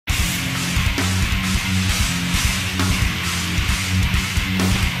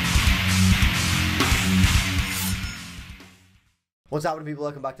What's happening, people?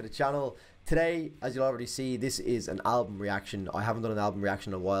 Welcome back to the channel. Today, as you'll already see, this is an album reaction. I haven't done an album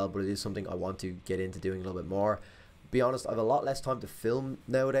reaction in a while, but it is something I want to get into doing a little bit more. Be honest, I have a lot less time to film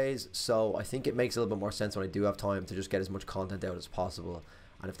nowadays, so I think it makes a little bit more sense when I do have time to just get as much content out as possible.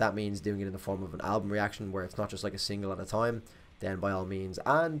 And if that means doing it in the form of an album reaction where it's not just like a single at a time, then by all means.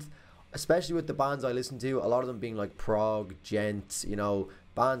 And especially with the bands I listen to, a lot of them being like prog, gent, you know,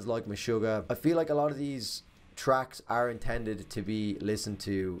 bands like Meshuggah, I feel like a lot of these tracks are intended to be listened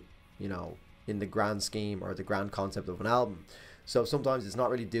to, you know, in the grand scheme or the grand concept of an album. So sometimes it's not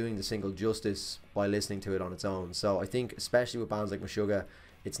really doing the single justice by listening to it on its own. So I think especially with bands like Meshuggah,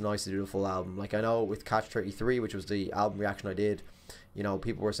 it's nice to do the full album. Like I know with Catch 33, which was the album reaction I did, you know,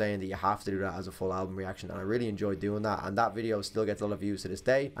 people were saying that you have to do that as a full album reaction, and I really enjoyed doing that, and that video still gets a lot of views to this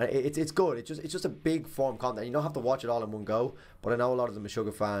day, and it's good. It's just a big form content. You don't have to watch it all in one go, but I know a lot of the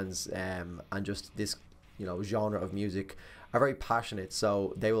Meshuggah fans and just this, you know, genre of music are very passionate,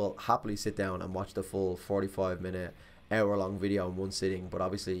 so they will happily sit down and watch the full 45-minute, hour-long video in one sitting. But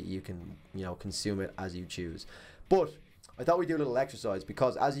obviously you can, you know, consume it as you choose. But I thought we'd do a little exercise,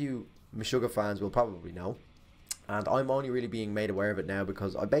 because as you Meshuggah fans will probably know, and I'm only really being made aware of it now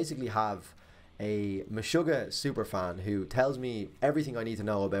because I basically have a Meshuggah super fan who tells me everything I need to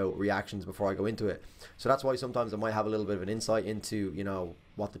know about reactions before I go into it. So that's why sometimes I might have a little bit of an insight into, you know,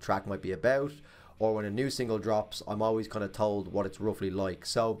 what the track might be about, or when a new single drops, I'm always kind of told what it's roughly like.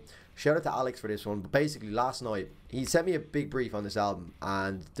 So shout out to Alex for this one. But basically last night he sent me a big brief on this album,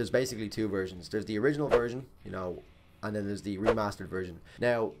 and there's basically two versions. There's the original version, you know, and then there's the remastered version.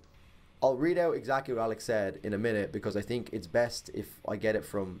 Now I'll read out exactly what Alex said in a minute, because I think it's best if I get it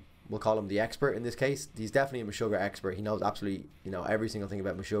from, we'll call him the expert in this case. He's definitely a Meshuggah expert. He knows absolutely, you know, every single thing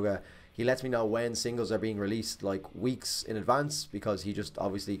about Meshuggah. He lets me know when singles are being released like weeks in advance, because he just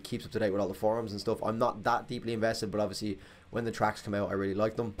obviously keeps up to date with all the forums and stuff. I'm not that deeply invested, but obviously when the tracks come out I really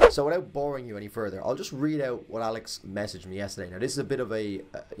like them. So without boring you any further, I'll just read out what Alex messaged me yesterday. Now this is a bit of a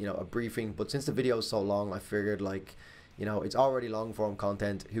you know, a briefing, but since the video is so long, I figured, like, you know, it's already long form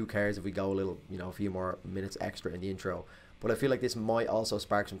content, who cares if we go a little, you know, a few more minutes extra in the intro. But I feel like this might also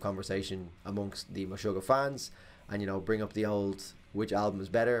spark some conversation amongst the Meshuggah fans, and, you know, bring up the old which album is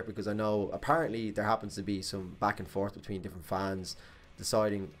better, because I know apparently there happens to be some back and forth between different fans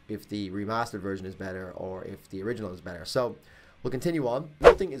deciding if the remastered version is better or if the original is better. So we'll continue on.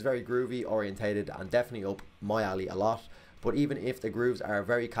 Nothing is very groovy orientated and definitely up my alley a lot, but even if the grooves are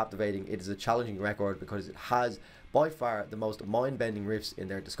very captivating, it is a challenging record because it has by far the most mind-bending riffs in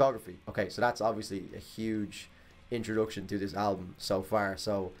their discography. Okay, so that's obviously a huge introduction to this album so far,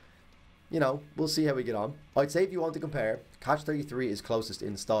 so, you know, we'll see how we get on. I'd say if you want to compare, Catch 33 is closest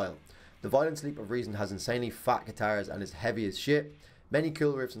in style. The Violent Sleep of Reason has insanely fat guitars and is heavy as shit. Many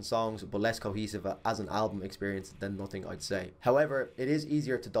cool riffs and songs, but less cohesive as an album experience than Nothing, I'd say. However, it is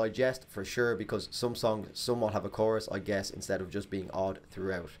easier to digest for sure, because some songs somewhat have a chorus, I guess, instead of just being odd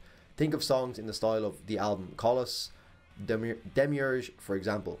throughout. Think of songs in the style of the album Colossus, Demiurge, for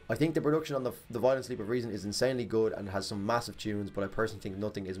example. I think the production on the Violent Sleep of Reason is insanely good and has some massive tunes, but I personally think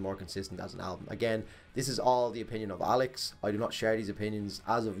Nothing is more consistent as an album. Again, this is all the opinion of Alex. I do not share these opinions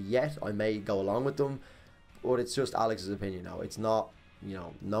as of yet. I may go along with them, but it's just Alex's opinion now. It's not, you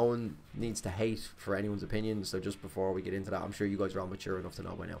know, no one needs to hate for anyone's opinion. So just before we get into that, I'm sure you guys are all mature enough to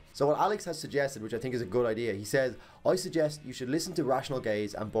know by now. So what Alex has suggested, which I think is a good idea, he says, I suggest you should listen to Rational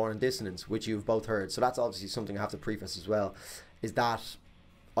Gaze and Born in Dissonance, which you've both heard. So that's obviously something I have to preface as well, is that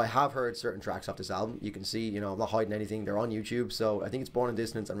I have heard certain tracks off this album. You can see, you know, I'm not hiding anything. They're on YouTube. So I think it's Born in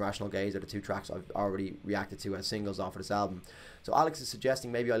Dissonance and Rational Gaze are the two tracks I've already reacted to as singles off of this album. So Alex is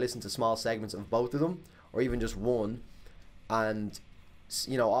suggesting maybe I listen to small segments of both of them, or even just one, and,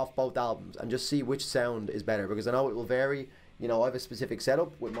 you know, off both albums, and just see which sound is better, because I know it will vary. You know, I have a specific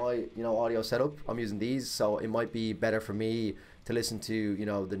setup with my, you know, audio setup. I'm using these, so it might be better for me to listen to, you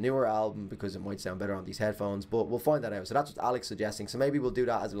know, the newer album, because it might sound better on these headphones, but we'll find that out. So that's what Alex is suggesting, so maybe we'll do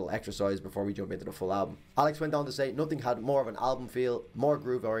that as a little exercise before we jump into the full album. Alex went on to say Nothing had more of an album feel, more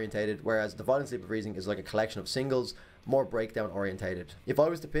groove orientated, whereas The Violent Sleep of Reason is like a collection of singles, more breakdown orientated. If I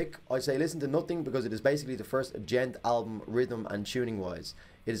was to pick, I'd say listen to Nothing, because it is basically the first gent album rhythm and tuning wise.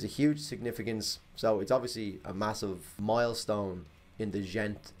 It is a huge significance, so it's obviously a massive milestone in the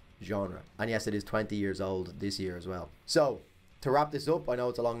gent genre, and yes, it is 20 years old this year as well. So to wrap this up, I know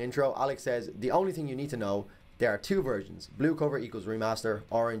it's a long intro, Alex says the only thing you need to know, there are two versions. Blue cover equals remaster,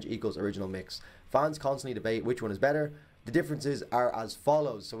 orange equals original mix. Fans constantly debate which one is better, The differences are as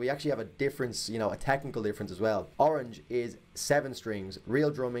follows. So we actually have a difference, you know, a technical difference as well. Orange is 7 strings, real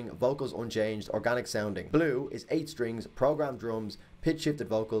drumming, vocals unchanged, organic sounding. Blue is 8 strings, programmed drums, pitch shifted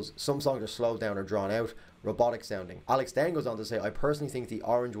vocals, some songs are slowed down or drawn out, robotic sounding. Alex then goes on to say, I personally think the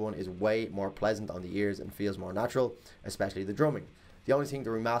orange one is way more pleasant on the ears and feels more natural, especially the drumming. The only thing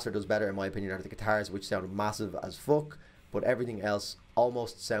the remaster does better in my opinion are the guitars, which sound massive as fuck, but everything else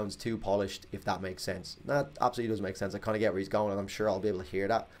almost sounds too polished, if that makes sense. That absolutely does make sense. I kind of get where he's going, and I'm sure I'll be able to hear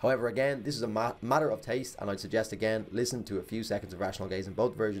that. However, again, this is a matter of taste, and I'd suggest, again, listen to a few seconds of Rational Gaze in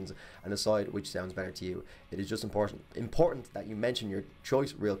both versions and decide which sounds better to you. It is just important that you mention your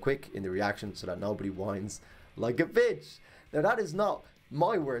choice real quick in the reaction so that nobody whines like a bitch. Now, that is not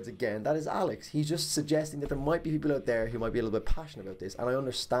my words again, that is Alex. He's just suggesting that there might be people out there who might be a little bit passionate about this, and I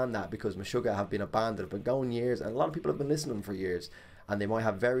understand that because Meshuggah have been a band that have been going years, and a lot of people have been listening to them for years, and they might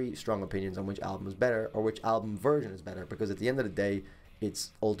have very strong opinions on which album is better or which album version is better, because at the end of the day,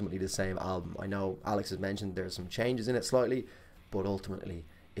 it's ultimately the same album. I know Alex has mentioned there's some changes in it slightly, but ultimately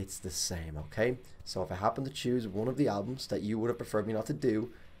it's the same, okay? So if I happen to choose one of the albums that you would have preferred me not to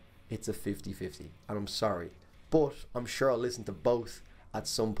do, it's a 50-50, and I'm sorry, but I'm sure I'll listen to both at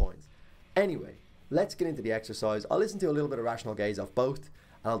some point. Anyway, let's get into the exercise. I'll listen to a little bit of Rational Gaze off both,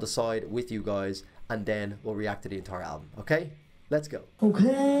 and I'll decide with you guys, and then we'll react to the entire album, okay? Let's go.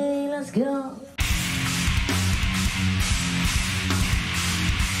 Okay, let's go.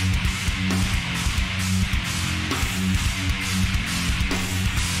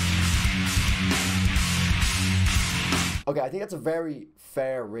 Okay, I think that's a very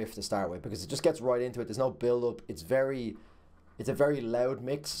fair riff to start with because it just gets right into it. There's no build up. It's a very loud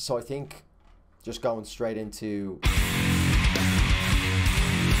mix, so I think just going straight into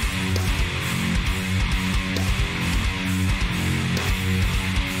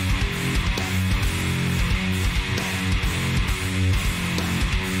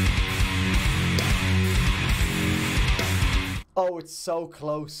oh, it's so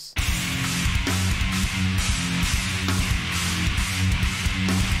close.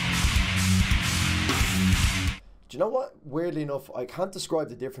 Do you know what? Weirdly enough, I can't describe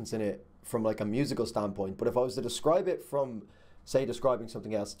the difference in it from like a musical standpoint, but if I was to describe it from, say, describing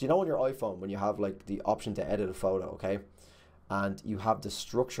something else, do you know on your iPhone when you have like the option to edit a photo, okay? And you have the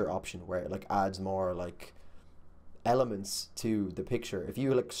structure option where it like adds more like elements to the picture. If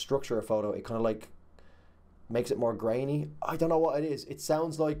you like structure a photo, it kind of like makes it more grainy. I don't know what it is. It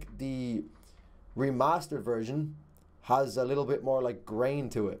sounds like the remastered version has a little bit more like grain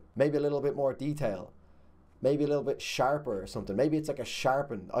to it, maybe a little bit more detail, maybe a little bit sharper or something. Maybe it's like a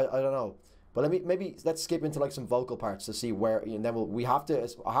sharpen. I don't know. But let's skip into like some vocal parts to see where, and then I have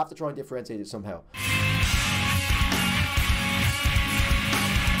to try and differentiate it somehow.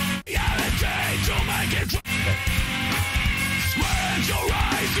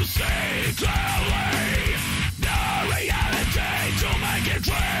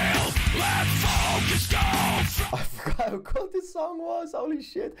 I forgot how good this song was. Holy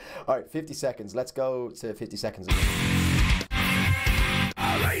shit. Alright, 50 seconds. Let's go to 50 seconds again.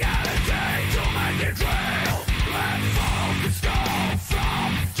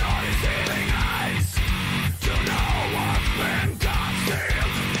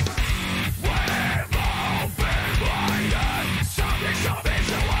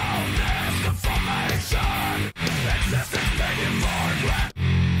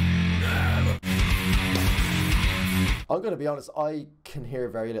 I'm going to be honest, I can hear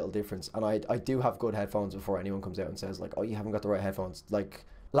very little difference, and I do have good headphones before anyone comes out and says like, oh, you haven't got the right headphones. Like,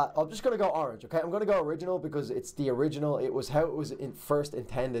 I'm just going to go orange, okay? I'm going to go original because it's the original. It was how it was first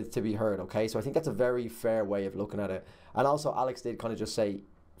intended to be heard, okay? So I think that's a very fair way of looking at it. And also Alex did kind of just say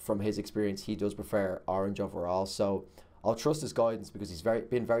from his experience he does prefer orange overall, so I'll trust his guidance because he's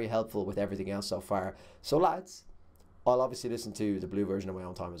been very helpful with everything else so far. So lads, I'll obviously listen to the blue version on my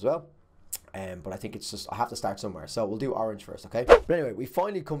own time as well. But I think it's just, I have to start somewhere, so we'll do orange first, okay? But anyway, we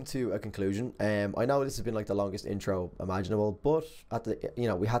finally come to a conclusion. I know this has been like the longest intro imaginable, but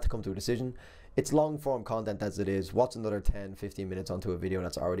we had to come to a decision. It's long form content as it is. What's another 10-15 minutes onto a video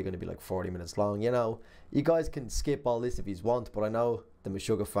that's already going to be like 40 minutes long? You know, you guys can skip all this if you want, but I know the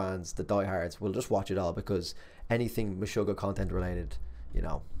Meshuggah fans, the diehards, will just watch it all because anything Meshuggah content related, you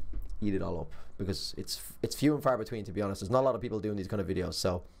know, eat it all up because it's few and far between, to be honest. There's not a lot of people doing these kind of videos,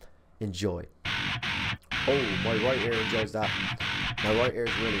 so enjoy. Oh, my right ear enjoys that. My right ear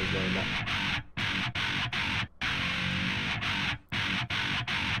is really enjoying that.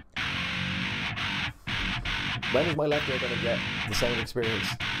 When is my left ear going to get the same experience?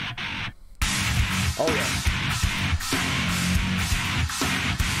 Oh yeah.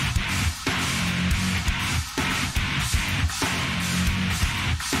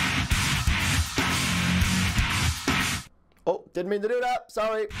 didn't mean to do that.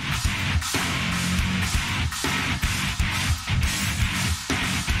 Sorry.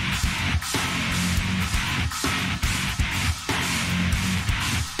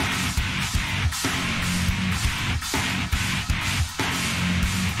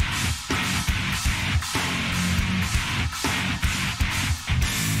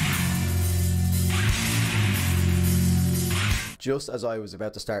 Just as I was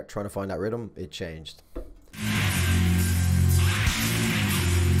about to start trying to find that rhythm, it changed.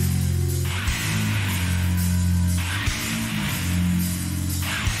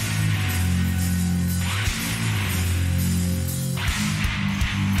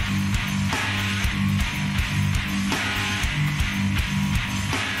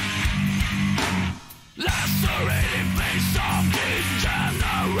 Lacerating face of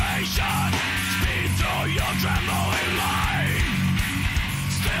degeneration, speed through your trembling mind.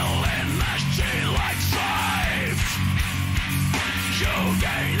 Still enmeshed like slaves, you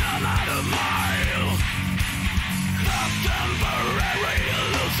gain another mile. The temporary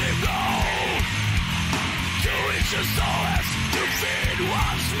elusive goal to reach your soul as to feed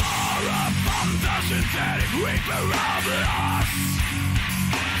once more upon the synthetic reaper of loss.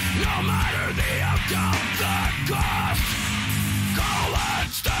 No matter the outcome, the cost, cold and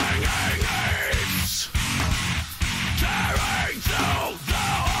stinging heats, tearing through the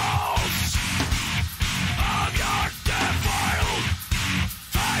walls of your defiled,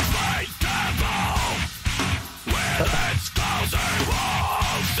 faceless temple. With its closing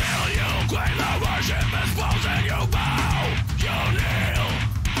walls, still you claim the worship is closing. You bow, you kneel,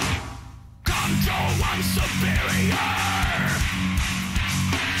 control one superior.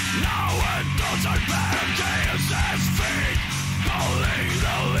 Now adults are barricades as feet, pulling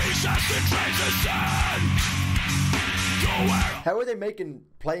the leash as the trains ascend. How are they making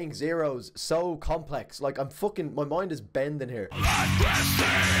playing zeros so complex? Like, my mind is bending here. That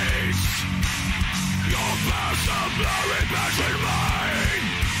prestige, your past a blurry passion mind.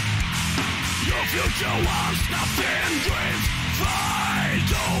 Your future wants nothing dreams. Fight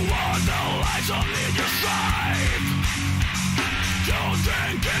toward the lights on your strive. Don't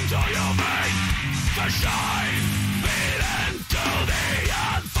drink until you make the shine. Beat into the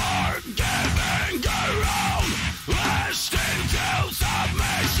unforgiving ground. Listening to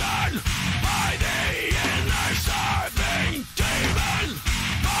submission by the inner starving demon.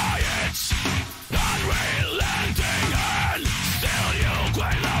 By its unrelenting hand. Still you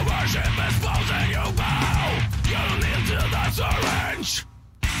claim the worship is closing. You bow, you kneel to the syringe.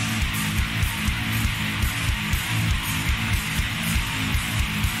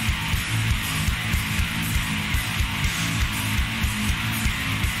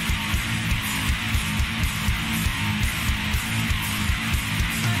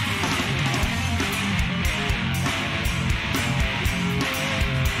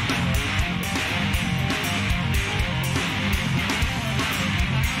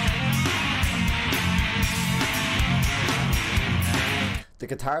 The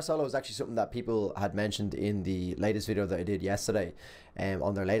guitar solo is actually something that people had mentioned in the latest video that I did yesterday,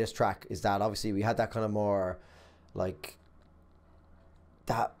 on their latest track, is that obviously we had that kind of more like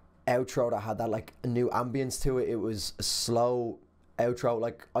that outro that had that like a new ambience to it. It was a slow outro.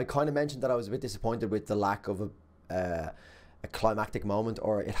 Like, I kind of mentioned that I was a bit disappointed with the lack of a climactic moment,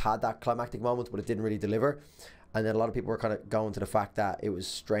 or it had that climactic moment but it didn't really deliver. And then a lot of people were kind of going to the fact that it was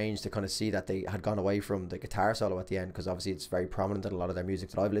strange to kind of see that they had gone away from the guitar solo at the end, because obviously it's very prominent in a lot of their music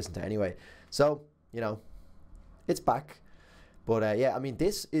that I've listened to anyway. So, you know, it's back. But yeah, I mean,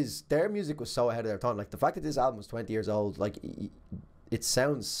 their music was so ahead of their time. Like, the fact that this album was 20 years old, like, it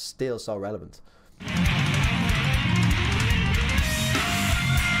sounds still so relevant.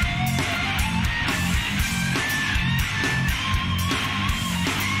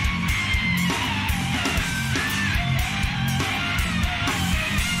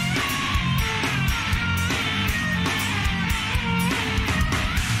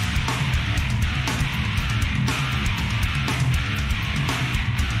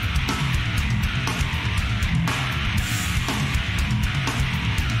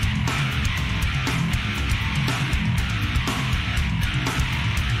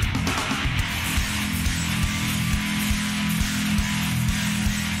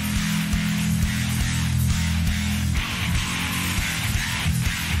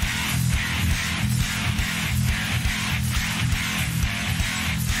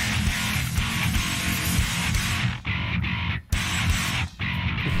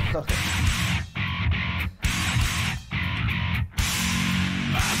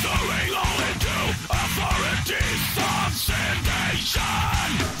 Entering all into authorities of sedation.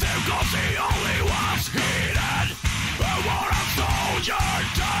 They're the only ones heeded. A war of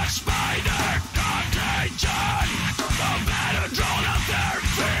touched by the contagion of men who drawn out their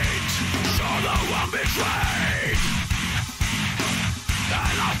feet. Show the one betrayed,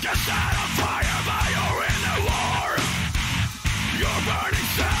 and love gets set on fire by your inner war. Your burning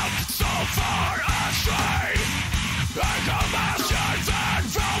self so far astray, and combustion fan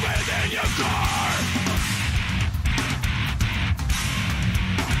from within your core.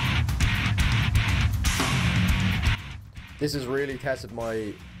 This has really tested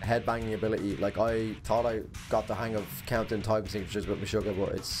my headbanging ability. Like, I thought I got the hang of counting time signatures with Meshuggah, but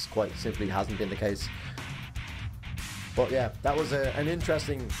it's quite simply hasn't been the case. But yeah, that was an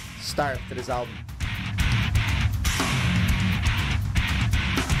interesting start to this album.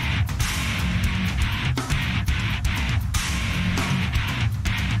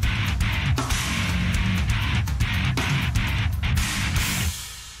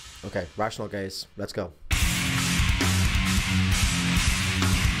 Okay, Rational Gaze, let's go.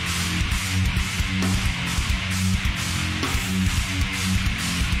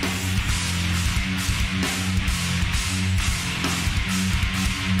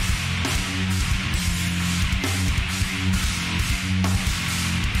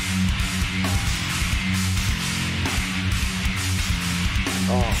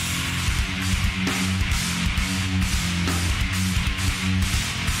 Oh.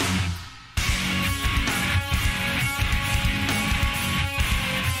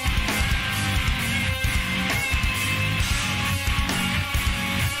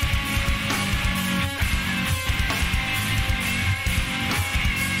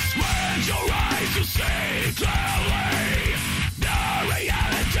 Squint your eyes to see clearly the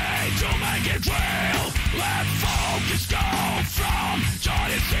reality to make it real. Let focus go from your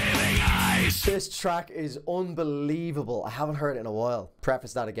deceiving eyes. This track is unbelievable. I haven't heard it in a while.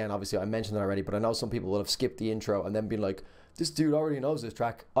 Preface that again, obviously I mentioned it already, but I know some people will have skipped the intro and then been like, this dude already knows this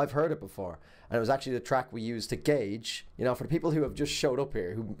track. I've heard it before. And it was actually the track we used to gauge, you know, for the people who have just showed up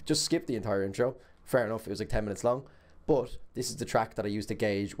here, who just skipped the entire intro. Fair enough, it was like 10 minutes long. But this is the track that I used to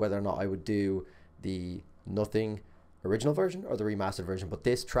gauge whether or not I would do the Nothing original version or the remastered version. But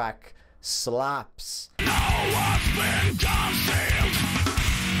this track slaps. No one's been concealed.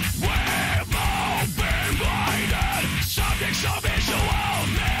 We've all been blinded. Subjects of visual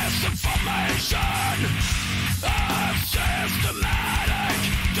misinformation. A systematic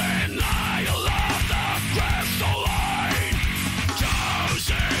denial of the crystalline. To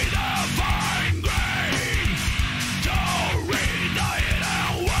see the fine grain. To read the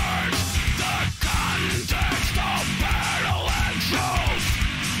hidden words. The context of peril and truth.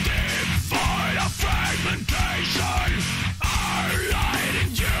 Devoid of fragmentation. Our light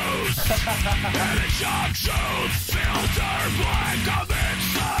induced. Image of truth. Filter blank of its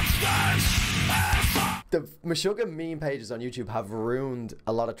substance. The Meshuggah meme pages on YouTube have ruined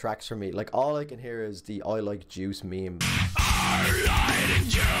a lot of tracks for me. Like, all I can hear is the I Like Juice meme. Our light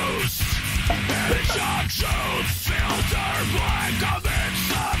induced. Image of truth. Filter blank of its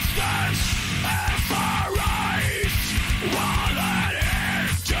substance. Efferized. One that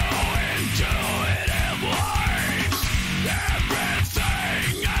is too intuitive lies.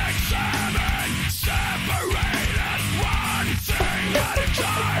 Everything examined. Separated. One thing at a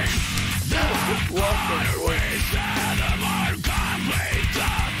time. Reset the more complete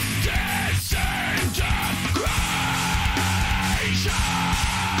disintegration.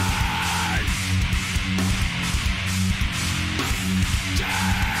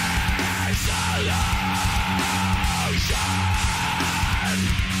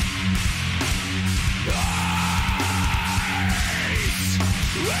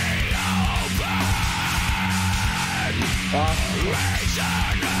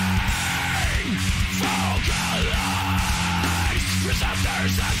 Reasoning, vocalize,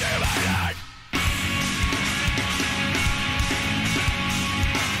 receptors activated.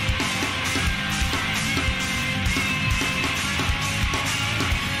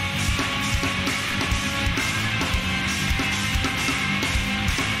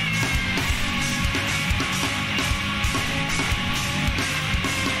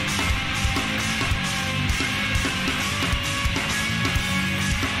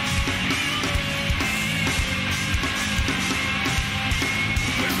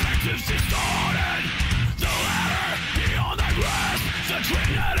 Perspectives distorted, the ladder beyond thy grasp, the twin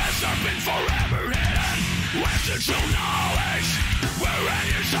that has been forever hidden. With the true knowledge, wherein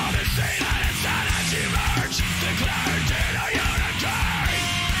you saw the scene and insanity merge, declared in a unity.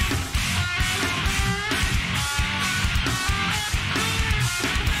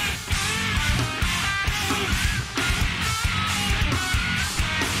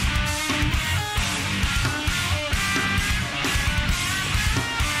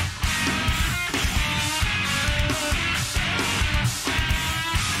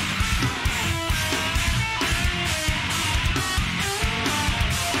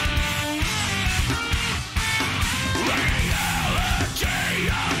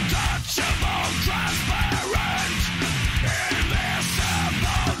 untouchable, transparent,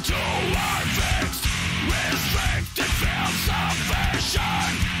 invisible to our fixed, restricted fields of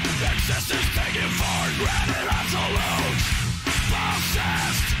vision. Existence taken for granted, absolute,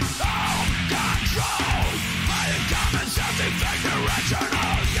 possessed of control by a common sense effect,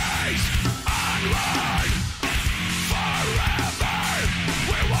 irrational gaze, onward, forever.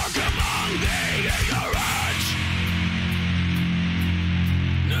 We walk among the ignorant,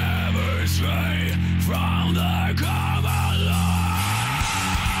 never stray from the common line.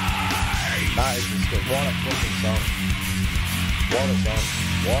 That is just good. What a fucking song. What a song.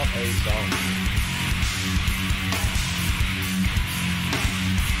 What a song.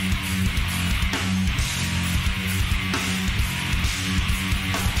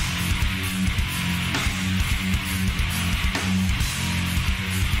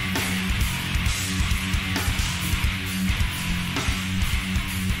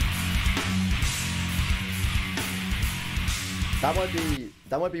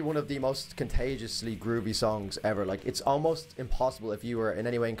 That might be one of the most contagiously groovy songs ever. Like, it's almost impossible if you were in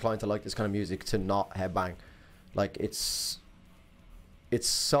any way inclined to like this kind of music to not headbang. Like, it's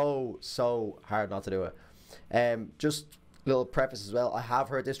so hard not to do it. Just little preface as well. I have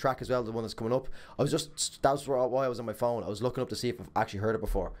heard this track as well, the one that's coming up. That's why I was on my phone. I was looking up to see if I've actually heard it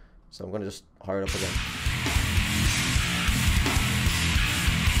before. So I'm gonna just hire it up again.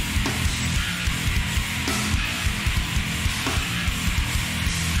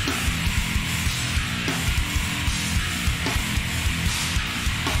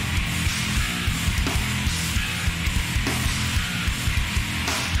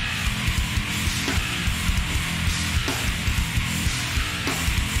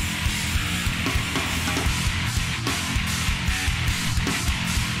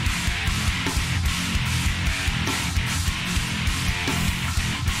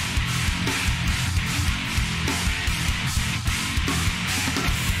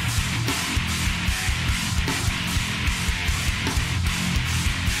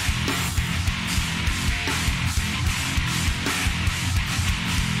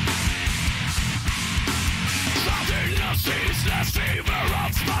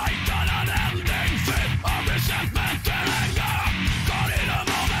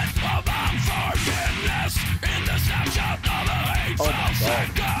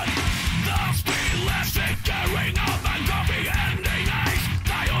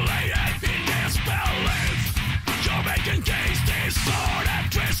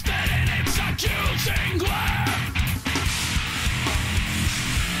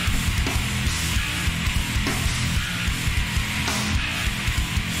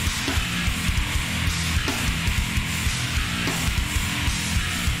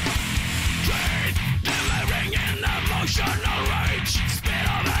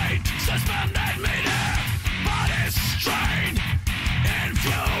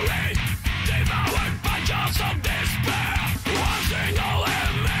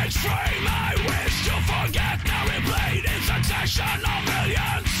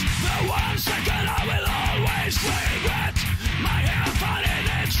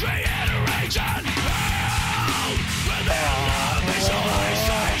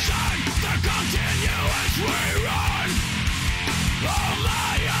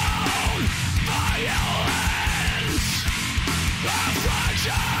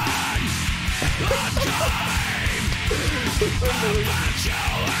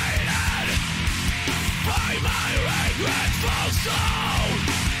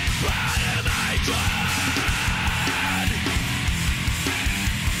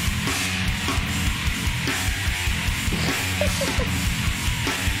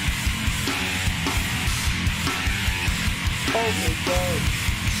 Oh my god.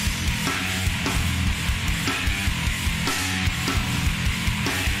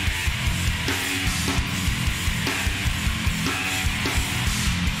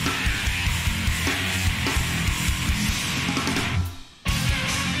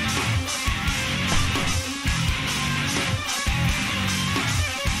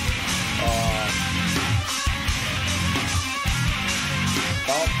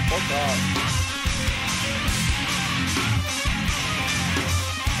 Oh, fuck off.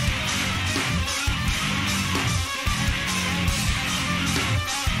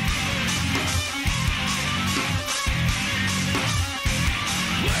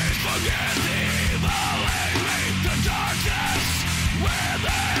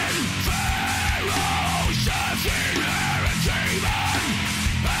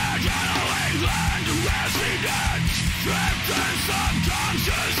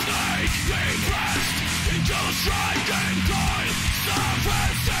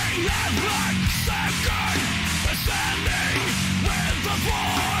 Every second ascending with the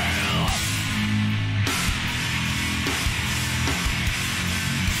foil.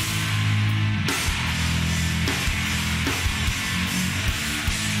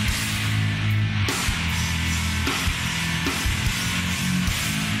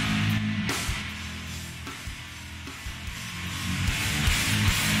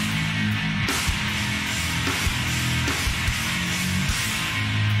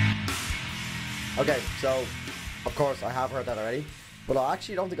 Okay, so of course I have heard that already, but I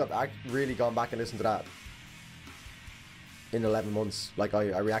actually don't think I've really gone back and listened to that in 11 months. Like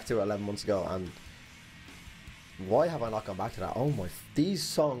I reacted to it 11 months ago, and why have I not gone back to that? Oh my, these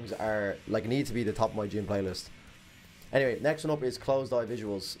songs are like need to be the top of my June playlist. Anyway, next one up is Closed Eye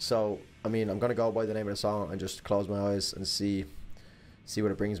Visuals. So I mean, I'm gonna go by the name of the song and just close my eyes and see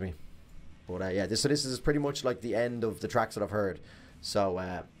what it brings me. But yeah, this is pretty much like the end of the tracks that I've heard. So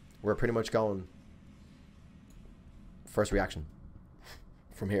we're pretty much going first reaction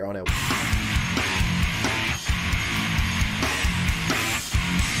from here on out.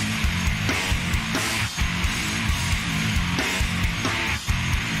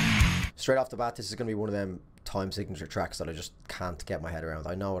 Straight off the bat, this is going to be one of them time signature tracks that I just can't get my head around.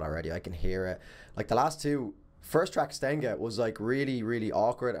 I know it already. I can hear it. Like the last two, first track Stenga was like really, really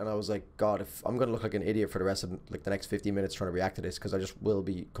awkward, and I was like, God, if I'm going to look like an idiot for the rest of like the next 15 minutes trying to react to this, because I just will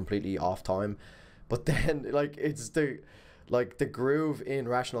be completely off time. But then like it's the groove in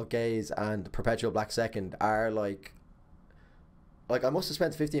Rational Gaze and Perpetual Black Second are like I must have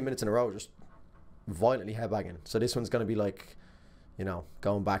spent 15 minutes in a row just violently headbanging. So this one's going to be like, you know,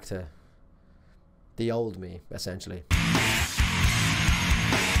 going back to the old me, essentially.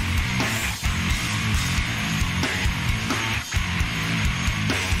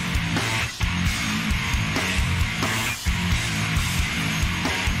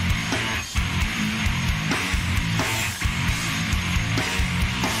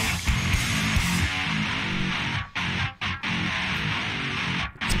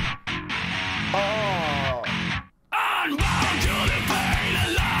 Unbound to the pain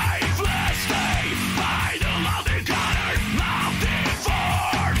and lifeless state by the multicolored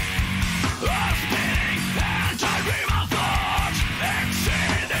multiform of spinning anti-dream of thought,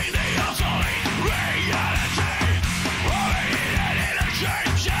 exceeding the obsolete reality, overheated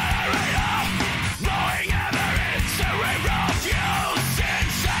interchange generator, blowing ever cerebral fuse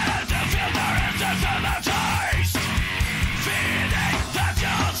inside the filter into the taste, feeding the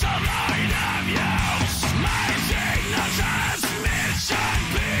fuels of line of use. My signal transmission,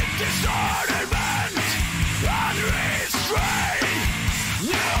 beat distorted, unrestrained,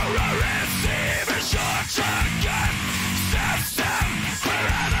 neural receiver short circuit system,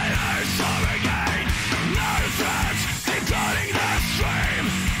 parameters overgain, nerve threads decoding the stream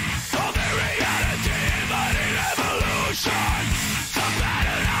of the reality, inviting evolution, the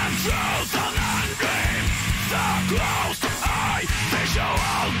pattern and truth of non-dream, the closed eye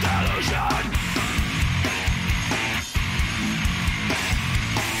visual delusion.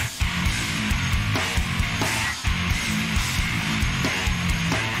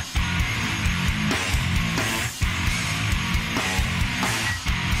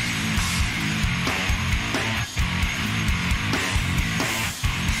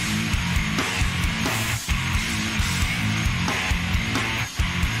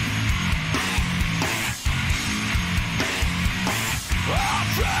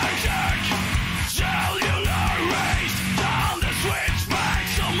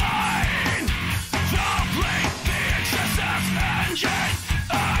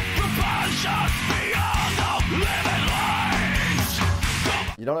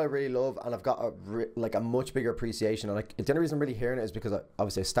 You know what I really love, and I've got a much bigger appreciation, and like the only reason I'm really hearing it is because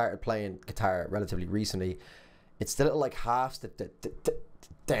obviously I started playing guitar relatively recently. It's the little like halves that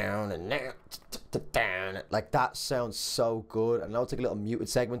down and down, like that sounds so good. I know it's like a little muted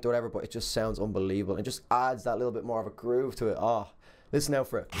segment or whatever, but it just sounds unbelievable. It just adds that little bit more of a groove to it. Oh, listen out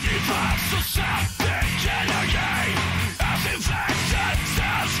for it.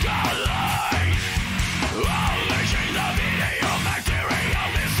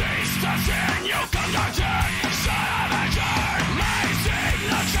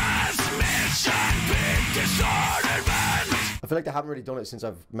 I feel like they haven't really done it since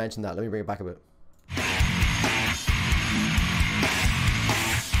I've mentioned that. Let me bring it back a bit.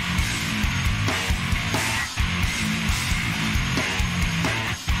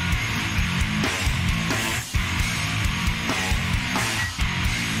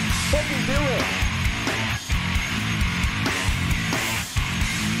 Fucking do it!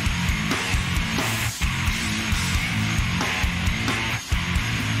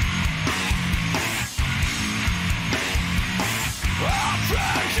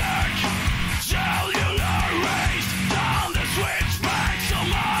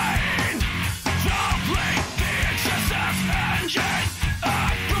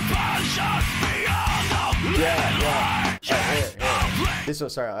 This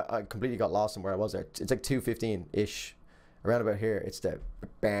was, sorry, I completely got lost in where I was there. It's like 2:15-ish. Around about here, it's the...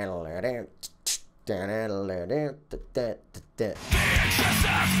 The excessive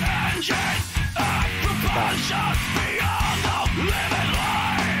engine of propulsion beyond all limit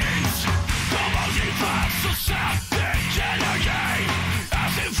lines. Composing fast susceptible energy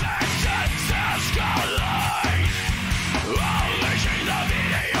as infections escalate. Unleashing the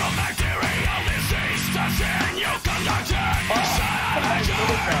video bacterial disease touching you conducted.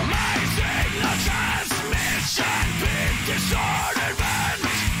 Amazing the transmission, big disordinment,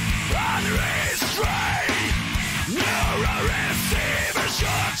 unrestrained. Neural receiver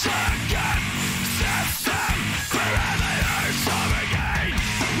shots again. System parameters of again.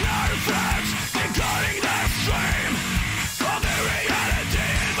 Nerve threads decoding the stream of the reality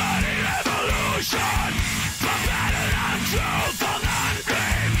embodied evolution. From pattern and truth on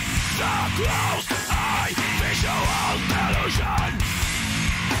undream. The closed eye visual illusion.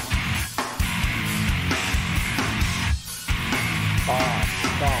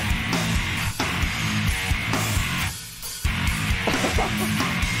 Stop.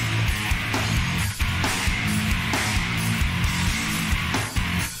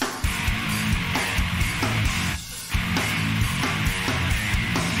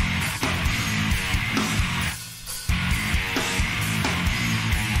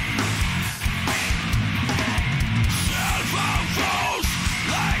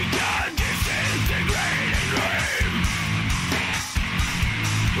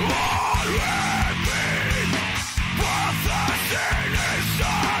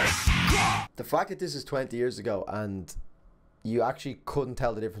 The fact that this is 20 years ago and you actually couldn't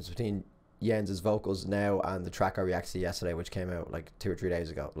tell the difference between Jens's vocals now and the track I reacted to yesterday, which came out like 2 or 3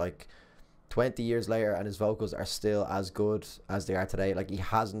 days ago. Like 20 years later and his vocals are still as good as they are today. Like he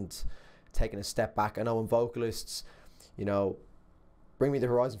hasn't taken a step back. I know when vocalists, you know, Bring Me the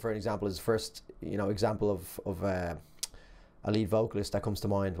Horizon for an example is the first, you know, example of a lead vocalist that comes to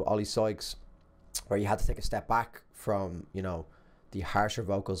mind, Ollie Sykes, where you had to take a step back from, you know, the harsher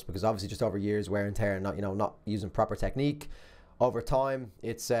vocals, because obviously just over years wear and tear and not, you know, not using proper technique over time,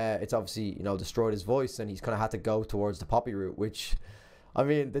 it's obviously, you know, destroyed his voice, and he's kind of had to go towards the poppy route, which, I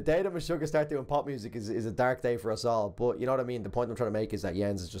mean, the day that Meshuggah start doing pop music is a dark day for us all. But you know what I mean, the point I'm trying to make is that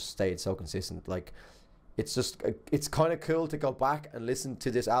Jens has just stayed so consistent. Like it's just, it's kind of cool to go back and listen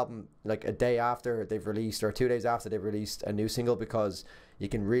to this album like a day after they've released, or 2 days after they've released a new single, because you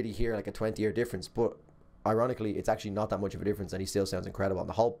can really hear like a 20-year difference. But ironically, it's actually not that much of a difference, and he still sounds incredible, and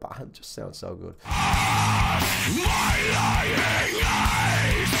the whole band just sounds so good. My lying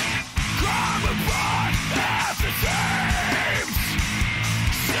eyes come apart at the seams.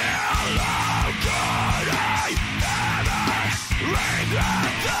 Still, how could I ever regret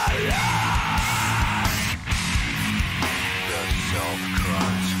the last? The self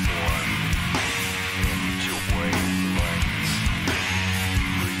transformed into wavelengths,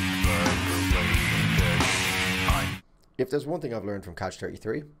 reverberating. If there's one thing I've learned from Catch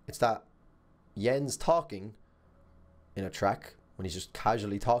 33, it's that Jens talking in a track, when he's just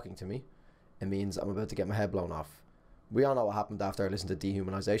casually talking to me, it means I'm about to get my head blown off. We all know what happened after I listened to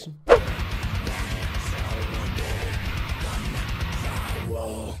Dehumanization.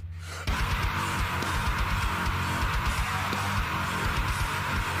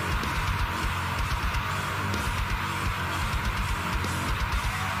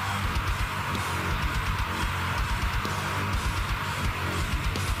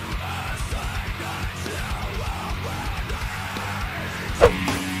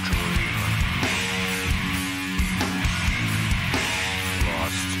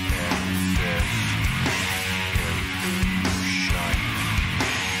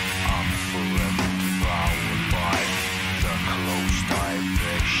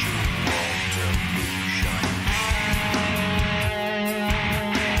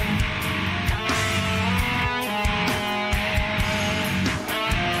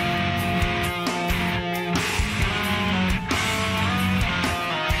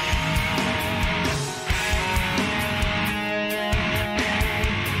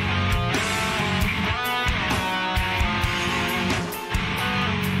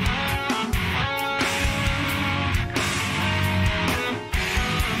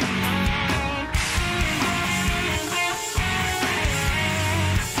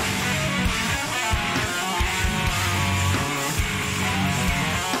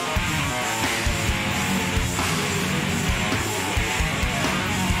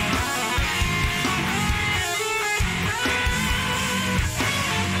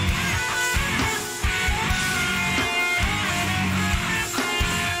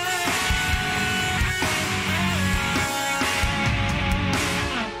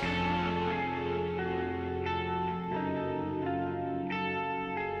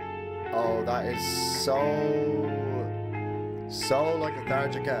 That is so like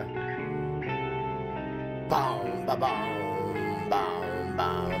Lethargica. Boom, ba boom, boom,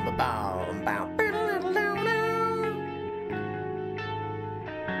 boom, ba boom, boom.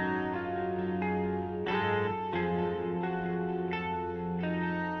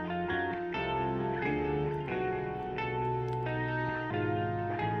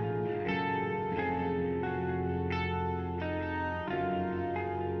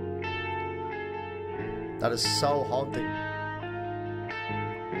 That is so haunting.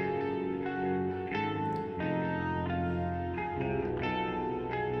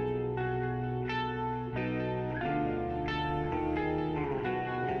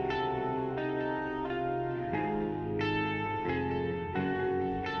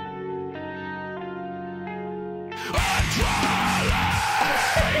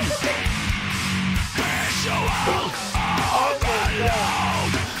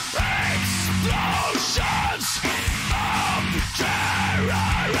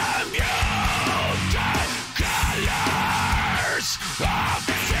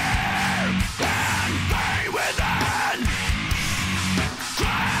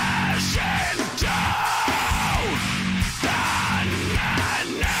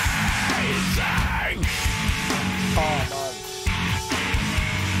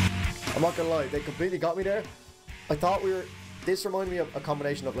 I'm not gonna lie, they completely got me there. I thought this reminded me of a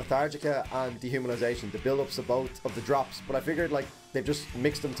combination of Lethargica and Dehumanization, the build-ups of both of the drops, but I figured like they've just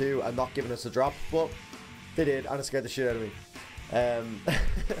mixed them two and not given us a drop, but they did, and it scared the shit out of me.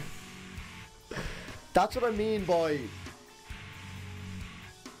 That's what I mean by...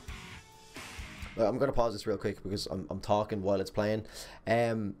 I'm gonna pause this real quick because I'm talking while it's playing.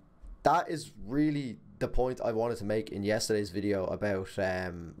 That is really the point I wanted to make in yesterday's video about,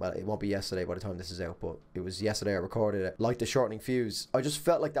 well, it won't be yesterday by the time this is out, but it was yesterday I recorded it, like the shortening fuse. I just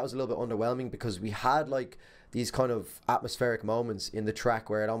felt like that was a little bit underwhelming because we had like these kind of atmospheric moments in the track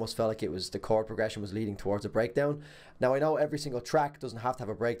where it almost felt like it was the chord progression was leading towards a breakdown. Now I know every single track doesn't have to have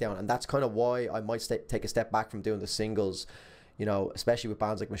a breakdown, and that's kind of why I might take a step back from doing the singles, you know, especially with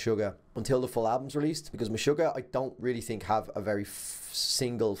bands like Meshuggah, until the full album's released, because Meshuggah I don't really think have a very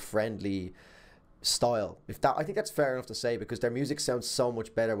single friendly style. I think that's fair enough to say, because their music sounds so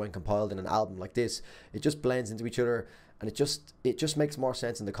much better when compiled in an album like this. It just blends into each other, and it just makes more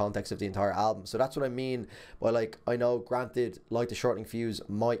sense in the context of the entire album. So that's what I mean by, like, I know granted like the shortening fuse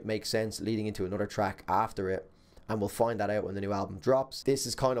might make sense leading into another track after it, and we'll find that out when the new album drops. This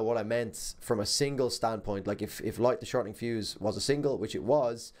is kind of what I meant from a single standpoint. Like if Light the Shortening Fuse was a single, which it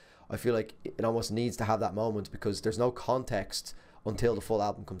was, I feel like it almost needs to have that moment because there's no context until the full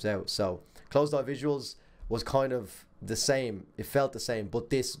album comes out. So Closed Eye Visuals was kind of the same. It felt the same, but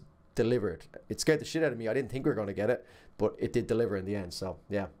this delivered. It scared the shit out of me. I didn't think we were going to get it, but it did deliver in the end. So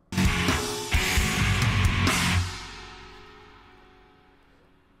yeah.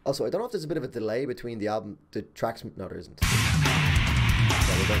 Also, I don't know if there's a bit of a delay between the album, the tracks. No, there isn't. So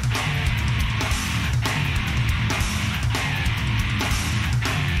we're done.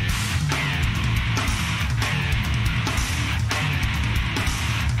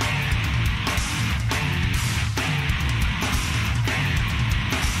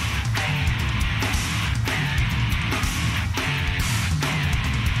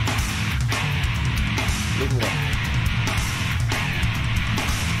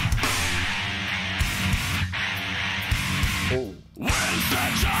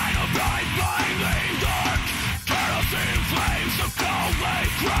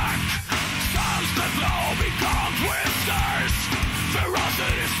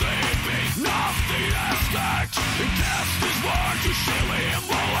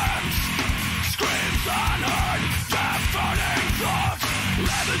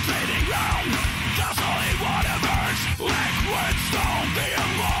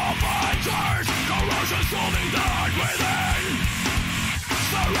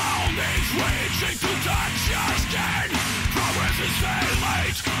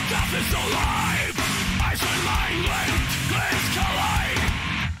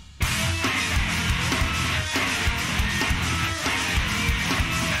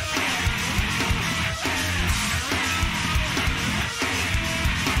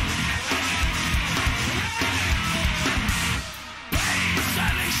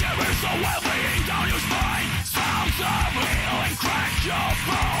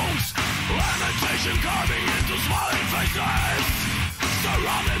 Carving into smiling faces,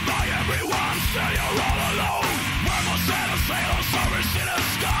 surrounded by everyone, still you're all alone. We're most set of sailors, service in a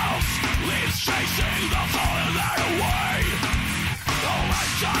skulls, leaves chasing the fallen night away. A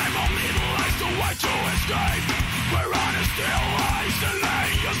lifetime of needle lies to wait to escape, where honesty lies and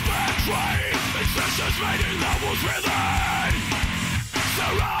laying us betrayed. Ashes raining levels within.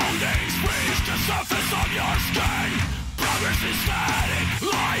 Surroundings reach the surface of your skin. Progress is static,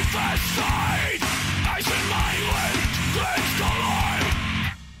 life has died. Ice and line linked, grids collide.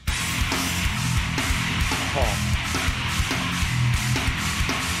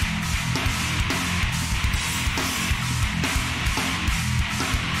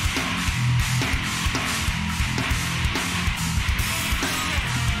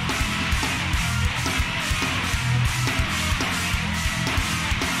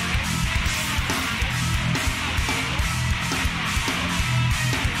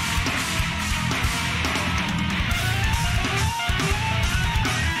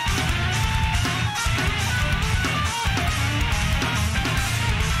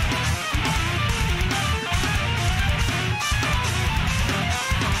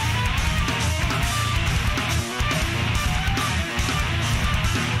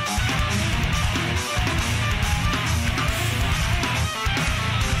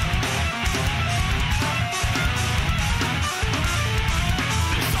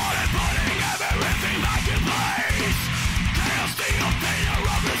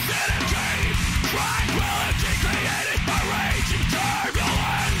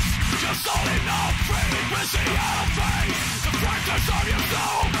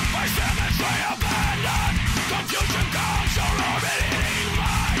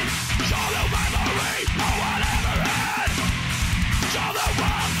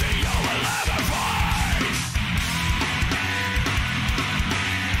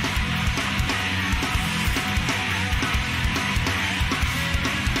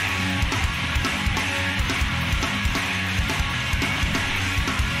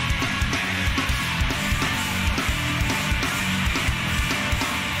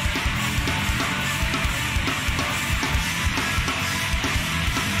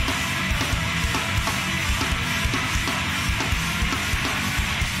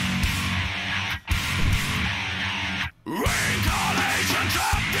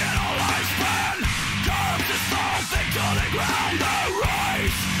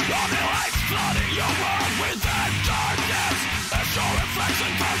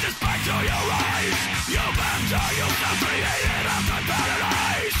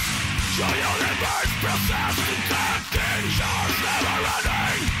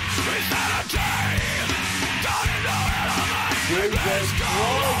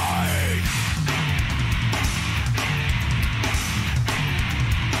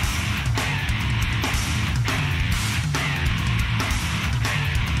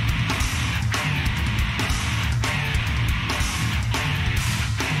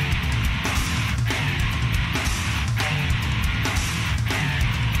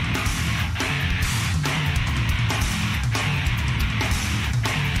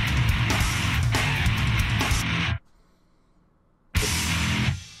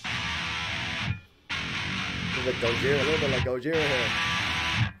 Gojira, a little bit like Gojira here.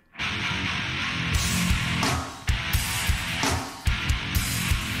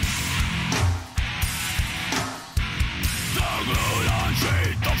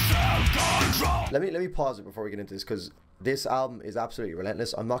 Let me pause it before we get into this, because this album is absolutely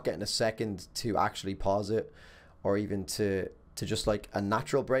relentless. I'm not getting a second to actually pause it, or even to just like a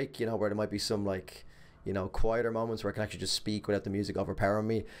natural break, you know, where there might be some like, you know, quieter moments where I can actually just speak without the music overpowering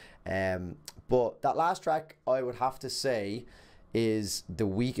me. But that last track, I would have to say, is the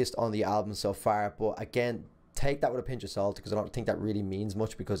weakest on the album so far. But again, take that with a pinch of salt, because I don't think that really means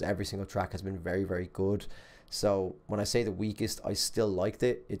much, because every single track has been very, very good. So when I say the weakest, I still liked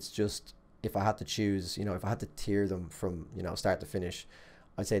it. It's just, if I had to choose, you know, if I had to tier them from, you know, start to finish,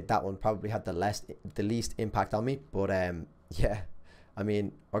 I'd say that one probably had the least impact on me. But yeah, I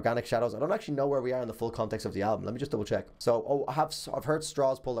mean, Organic Shadows, I don't actually know where we are in the full context of the album. Let me just double check. So I've heard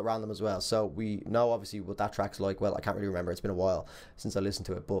Straws pulled at random as well, so we know obviously what that track's like. Well, I can't really remember, it's been a while since I listened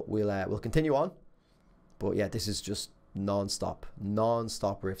to it, but we'll continue on. But yeah, this is just non-stop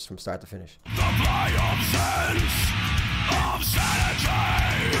riffs from start to finish. The play of sense, of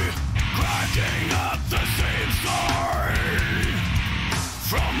sanity, cracking up the same story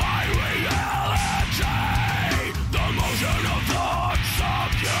from my reality. The motion of thoughts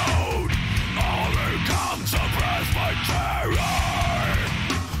subdued, overcome, suppressed by terror.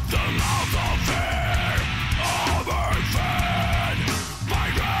 The mouth of fear, overfed, my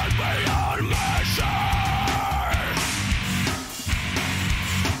grasp beyond measure.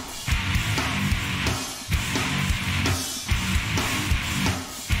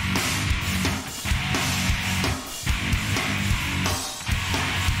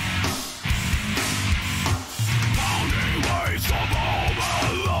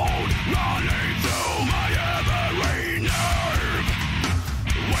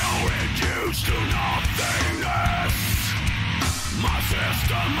 reduced to nothingness. My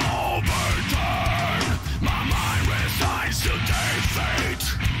system overturned. My mind resigns to defeat.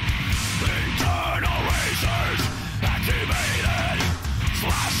 Internal razors activated,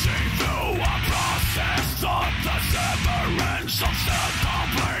 flashing through a process. Thought the severance of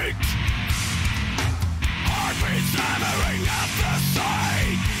self-complete. Heartbeats hammering at the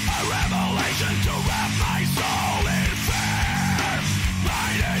sight. A revelation to wrap my soul in fear.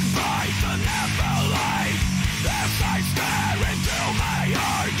 Blinded by the neverlight, as I stare into my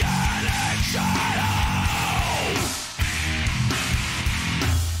organic shadow.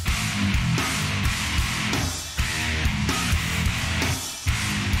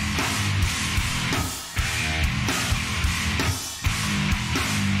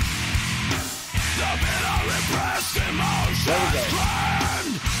 The bitter repressed emotions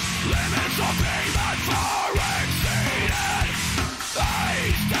planned, limits of pain that far exceeded.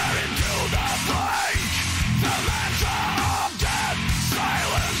 I stare into the blank, the mantra of death,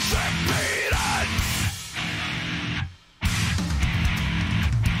 silence repeated.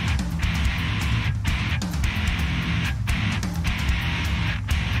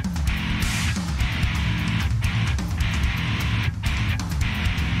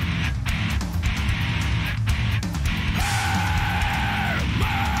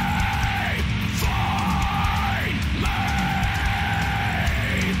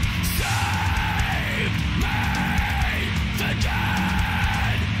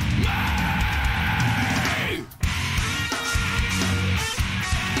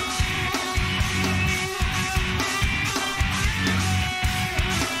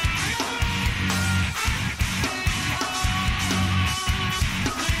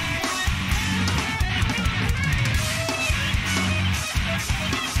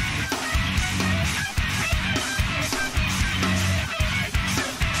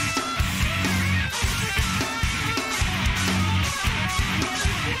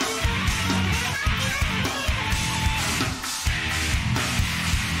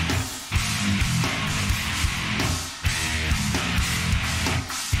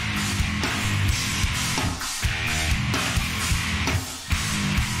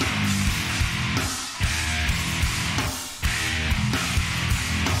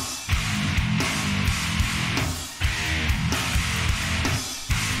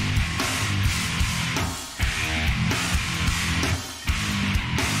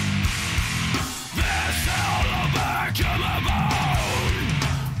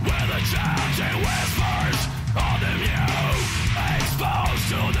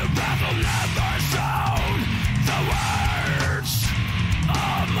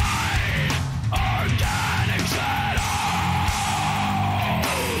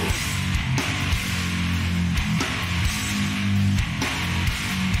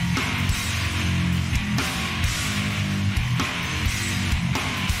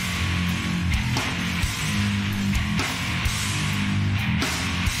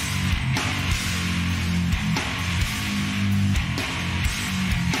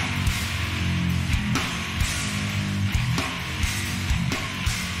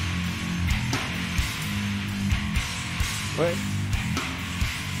 Right.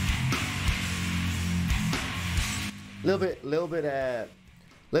 Little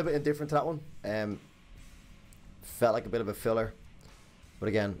bit indifferent to that one. Felt like a bit of a filler, but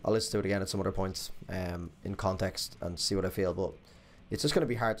again, I'll listen to it again at some other points, in context, and see what I feel. But it's just going to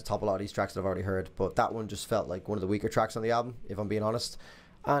be hard to top a lot of these tracks that I've already heard. But that one just felt like one of the weaker tracks on the album, if I'm being honest.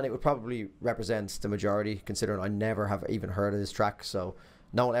 And it would probably represent the majority, considering I never have even heard of this track, so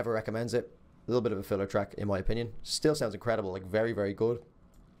no one ever recommends it. A little bit of a filler track, in my opinion. Still sounds incredible, like very, very good.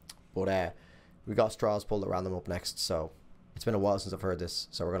 But we got Straws Pulled at Random up next, so it's been a while since I've heard this,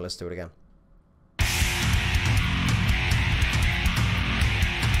 so we're going to listen to it again.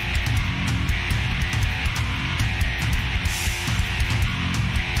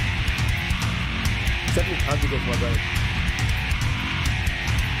 It's definitely tangible to my brain.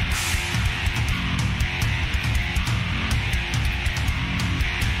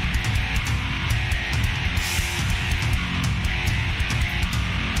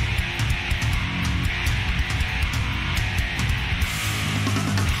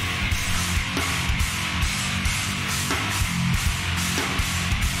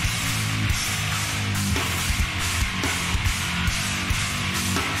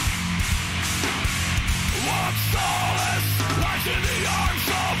 What's all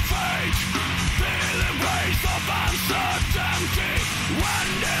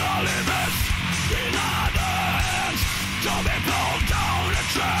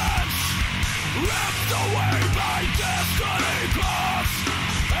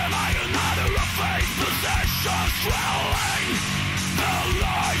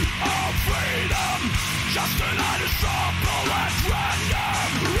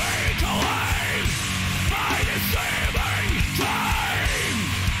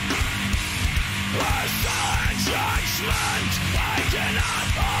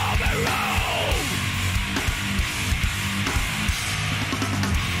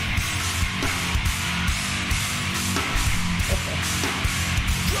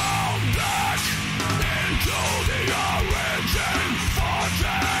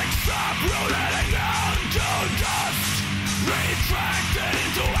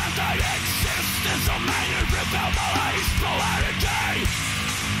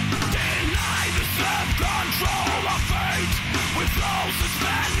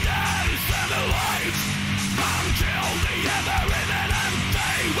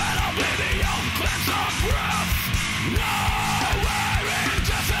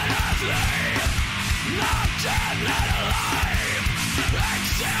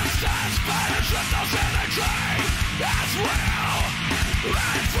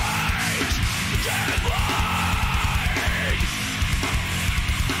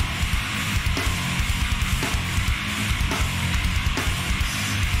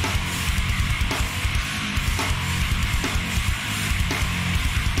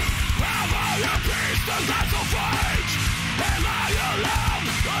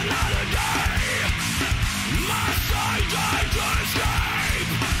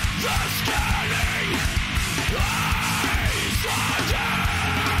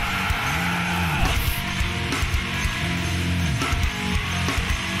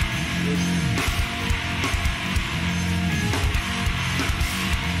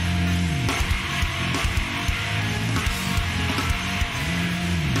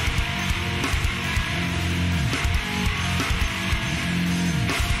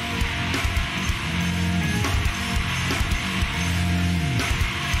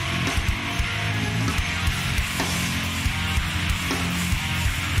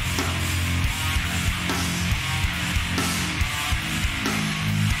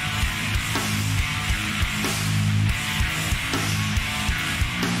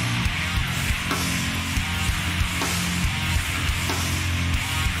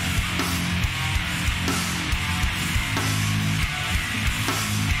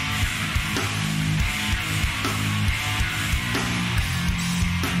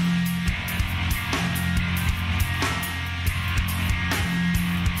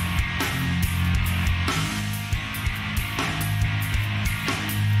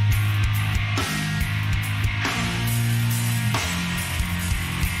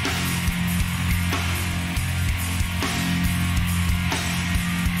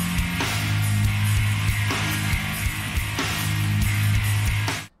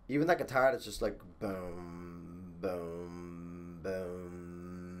Even that guitar that's just like boom, boom,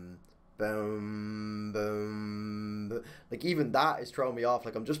 boom, boom, boom. Like even that is throwing me off.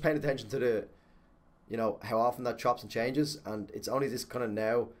 Like I'm just paying attention to the, you know, how often that chops and changes, and it's only this kind of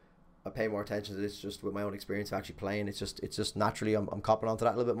now I pay more attention to this just with my own experience of actually playing. It's just naturally I'm copping onto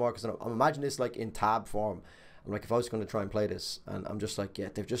that a little bit more because I'm imagining this like in tab form. I'm like, if I was going to try and play this, and I'm just like, yeah,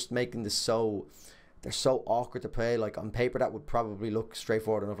 they're just making this so. They're so awkward to play. Like on paper that would probably look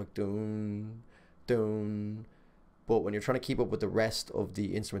straightforward enough, like doon, doon. But when you're trying to keep up with the rest of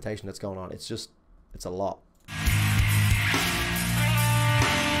the instrumentation that's going on, it's a lot.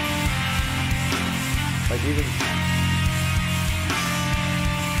 Like even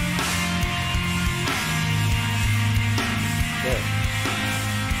yeah.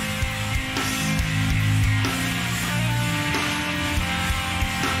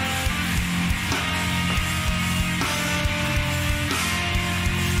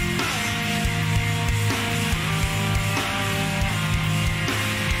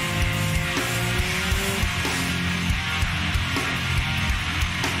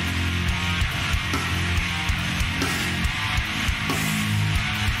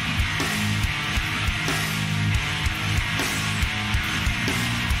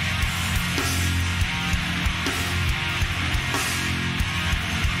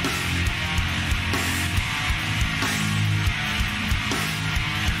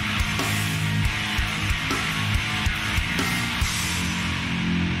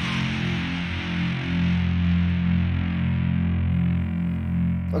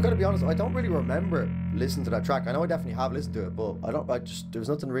 I've got to be honest, I don't really remember listening to that track. I know I definitely have listened to it, but there was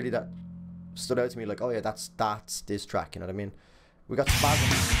nothing really that stood out to me like, oh yeah, that's this track, you know what I mean? We got Spasm.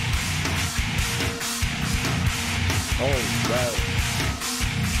 Oh, wow.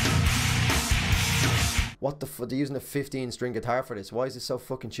 What the fuck? They're using a 15 string guitar for this. Why is this so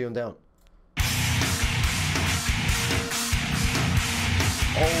fucking tuned down?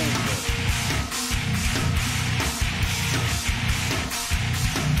 Oh,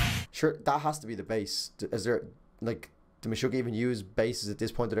 Sure, that has to be the bass. Is there, like, do Meshuggah even use basses at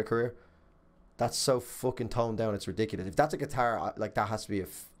this point of their career? That's so fucking toned down, it's ridiculous. If that's a guitar, like, that has to be a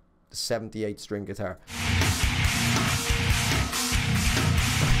 78 string guitar.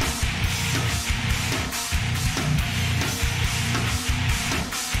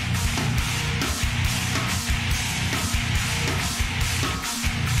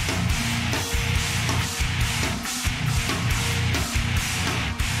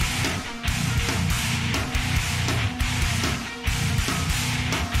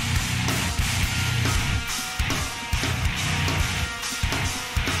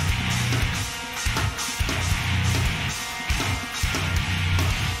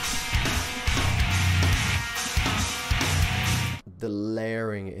 The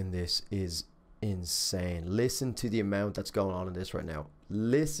layering in this is insane. Listen to the amount that's going on in this right now.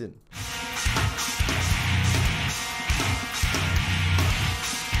 Listen.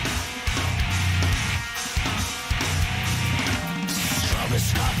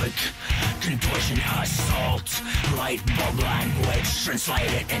 Stroboscopic contortion assault, light bulb language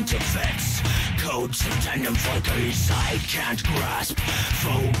translated into fits, codes of tandem flickers I can't grasp,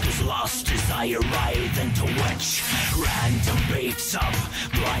 focus lost desire writhe into which random beats of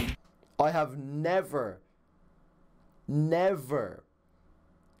blind. I have never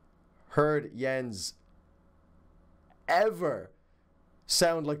heard Jens ever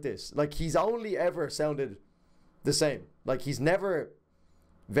sound like this. Like, he's only ever sounded the same. Like, he's never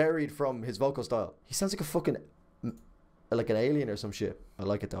varied from his vocal style. He sounds like a fucking, like an alien or some shit. I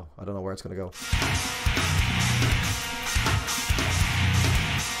like it though. I don't know where it's gonna go.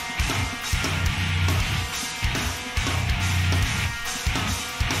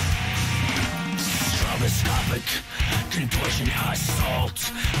 Stroboscopic contortion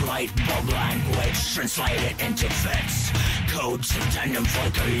assault, light bulb language translated into fits, codes of tandem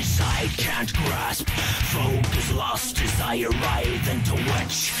flickers I can't grasp, focus lost desire writhe into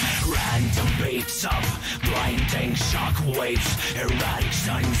which random beats of blinding shock waves, erratic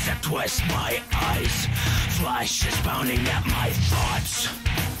sunset twist my eyes, flashes pounding at my thoughts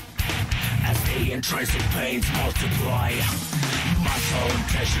as the intrinsic pains multiply, muscle and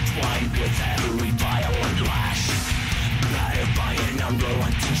tissue twined with every violent lash, battered by an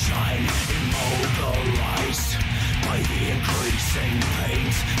unrelenting shine, immobilized by the increasing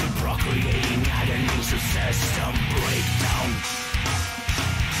pains, the procreating agonies of system breakdown.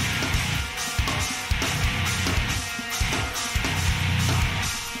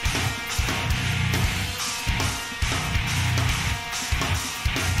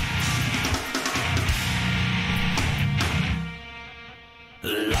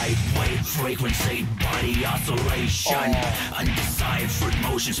 Lightweight frequency, body oscillation, undeciphered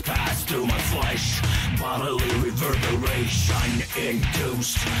motions pass through my flesh, bodily reverberation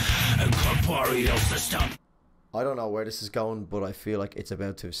induced, a corporeal system. I don't know where this is going, but I feel like it's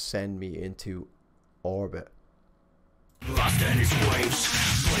about to send me into orbit. Lost in its waves,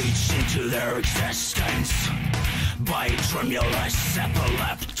 bleached into their existence by tremulous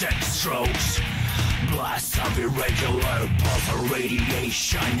epileptic strokes, blasts of irregular pulsar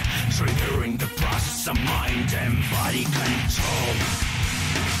radiation, triggering the process of mind and body control.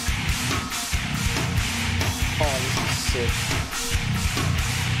 Oh, this is sick.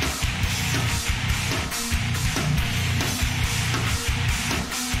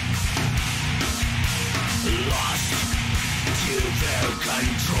 Lost to their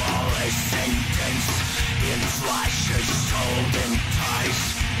control, a sentence in flashes sold in ties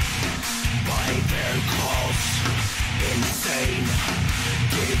by their calls, insane,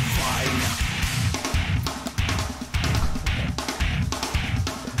 divine.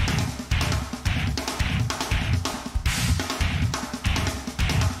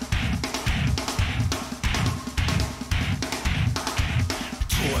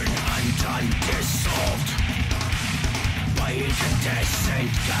 Torn, undone, dissolved by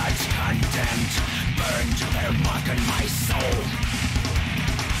incandescent gods condemned, burned their mark on my soul,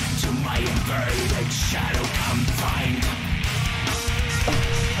 to my inverted shadow confined.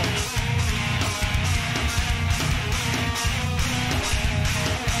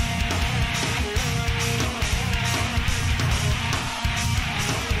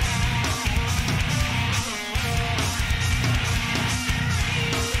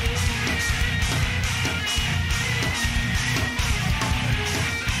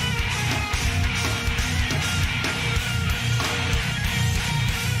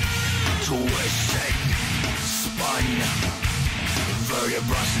 Twisted, spun,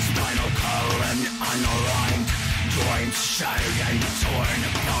 vertebrae and spinal column unaligned, joints shattered and torn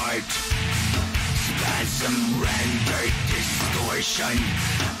apart, Orgasm rendered distortion,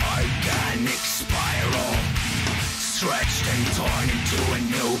 organic spiral, stretched and torn into a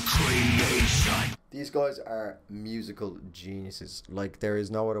new creation. These guys are musical geniuses. Like, there is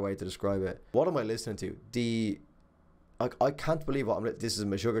no other way to describe it. What am I listening to? I can't believe this is a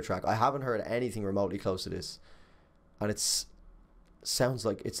Meshuggah track. I haven't heard anything remotely close to this, and it's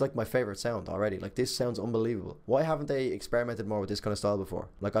like my favorite sound already. Like, this sounds unbelievable. Why haven't they experimented more with this kind of style before?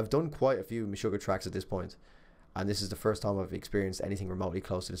 Like, I've done quite a few Meshuggah tracks at this point, and this is the first time I've experienced anything remotely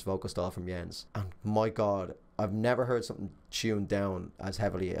close to this vocal style from Jens. And my god, I've never heard something tuned down as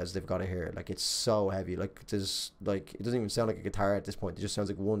heavily as they've got it here. Like, it's so heavy. Like, there's like, it doesn't even sound like a guitar at this point. It just sounds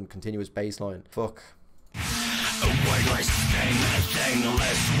like one continuous bass line. Fuck. A wordless thing, a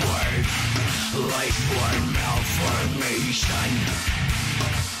thingless word, life-born malformation.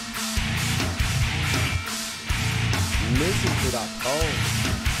 Listen to that tone.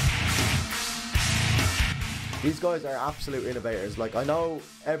 These guys are absolute innovators. Like, I know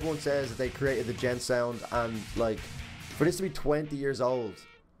everyone says that they created the gent sound, and like, for this to be 20 years old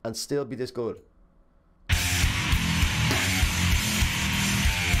and still be this good.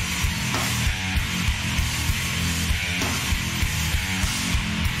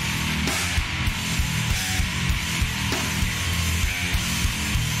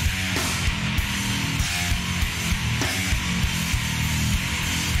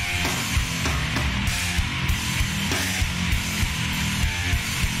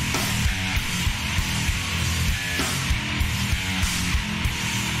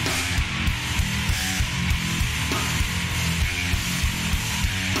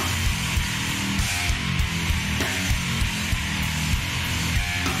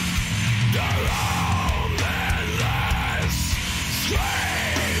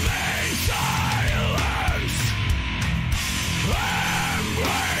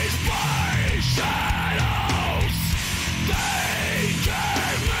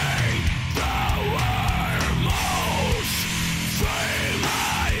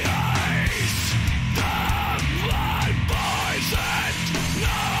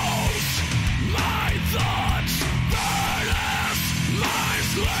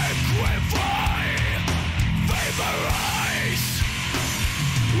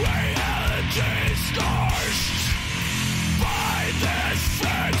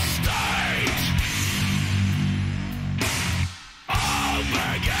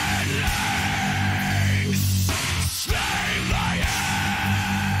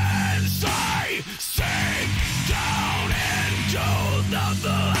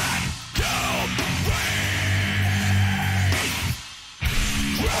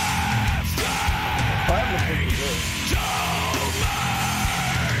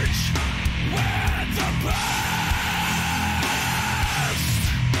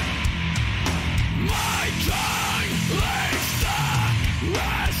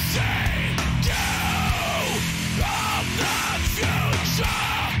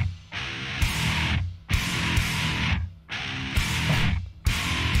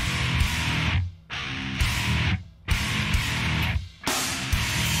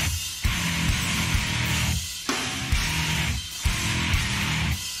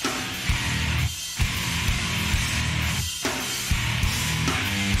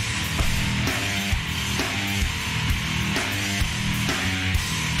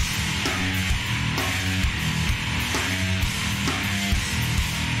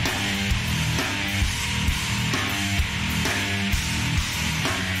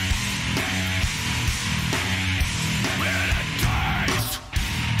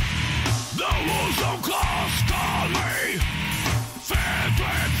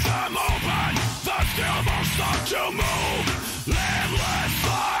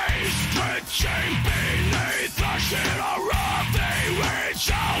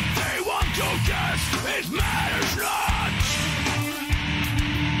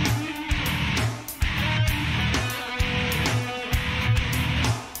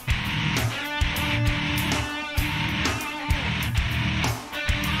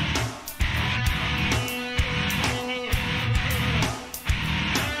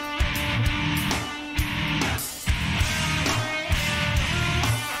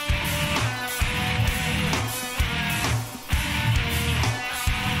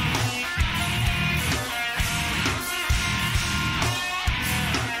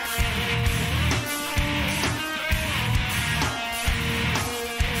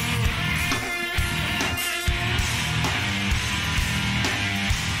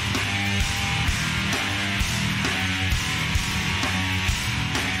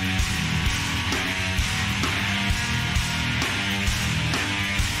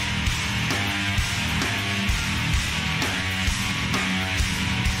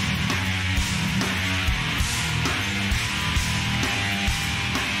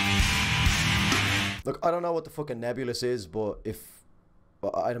 Look, I don't know what the fucking nebulous is, but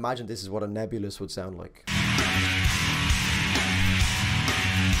I'd imagine this is what a nebulous would sound like.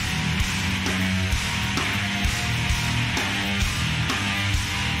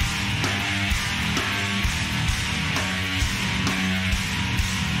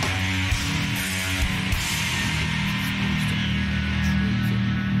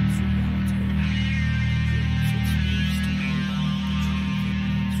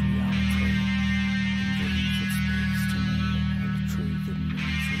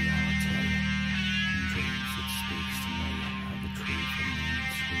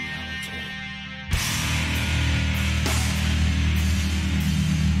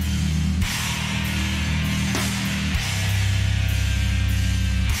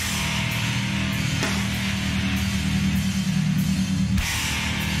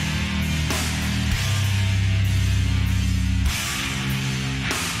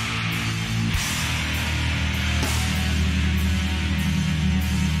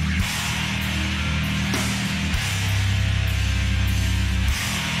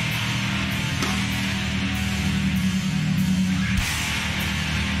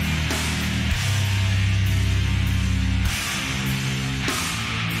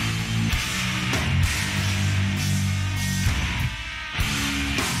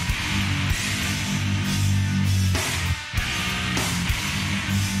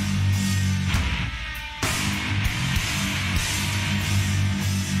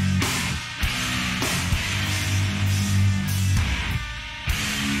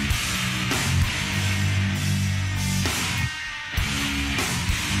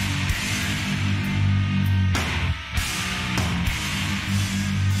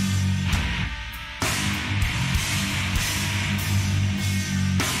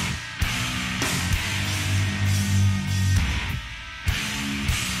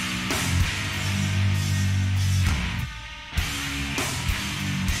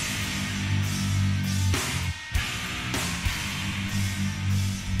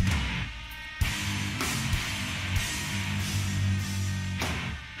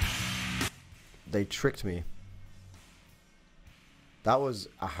 They tricked me. That was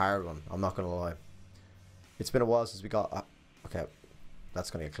a hard one, I'm not gonna lie. It's been a while since we got okay,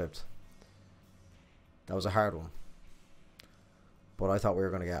 that's gonna get clipped. That was a hard one, but I thought we were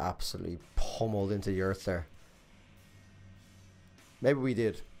gonna get absolutely pummeled into the earth there. Maybe we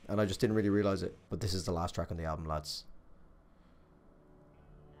did, and I just didn't really realize it. But this is the last track on the album, lads.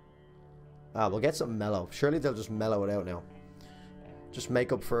 We'll get something mellow. Surely they'll just mellow it out now. Just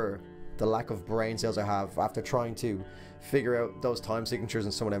make up for the lack of brain cells I have after trying to figure out those time signatures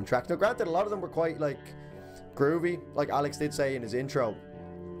in some of them tracks. Now granted, a lot of them were quite like groovy, like Alex did say in his intro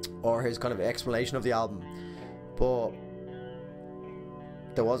or his kind of explanation of the album, but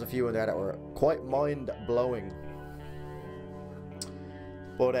there was a few in there that were quite mind-blowing.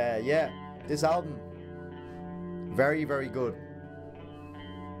 But yeah, this album, very, very good.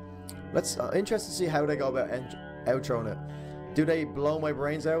 Let's interested to see how they go about outroing it. Do they blow my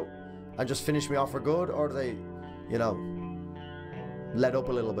brains out and just finish me off for good, or do they, you know, let up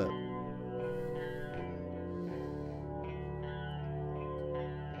a little bit?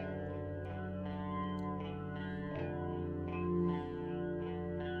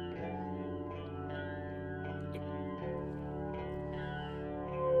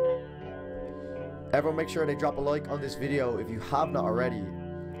 Everyone make sure they drop a like on this video if you have not already.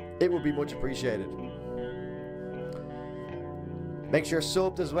 It would be much appreciated. Make sure you're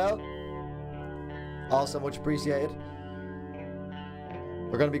subbed as well. Also much appreciated.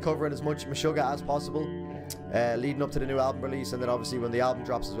 We're going to be covering as much Meshuggah as possible, leading up to the new album release, and then obviously when the album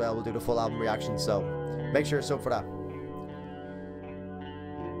drops as well, we'll do the full album reaction. So make sure you're subbed for that.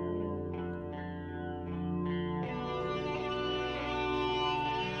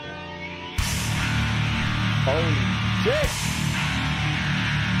 Holy shit!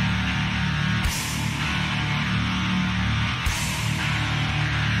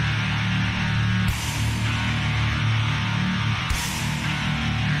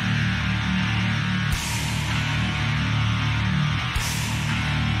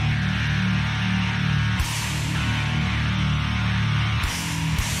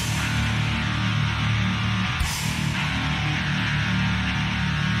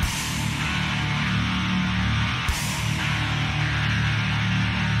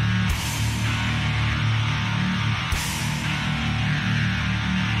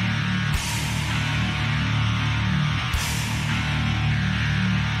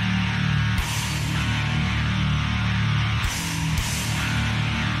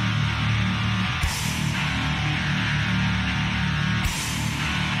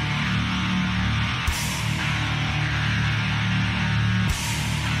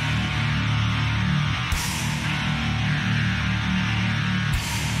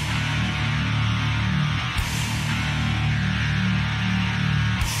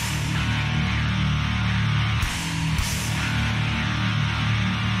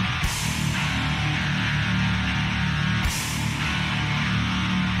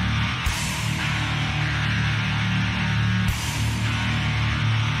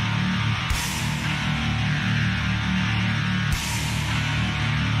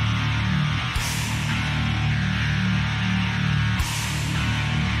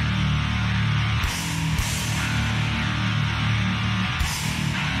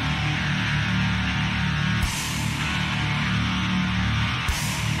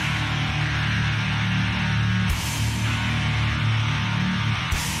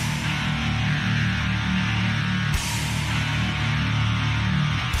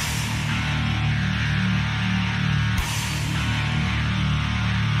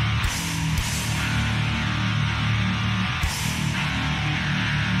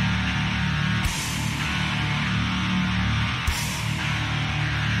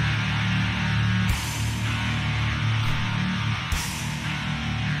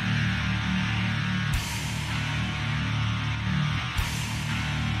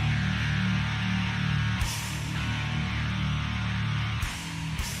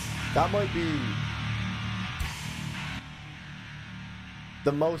 That might be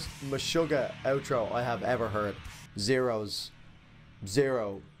the most Meshuggah outro I have ever heard. Zeros.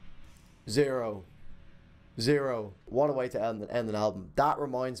 0. 0. 0. What a way to end an album. That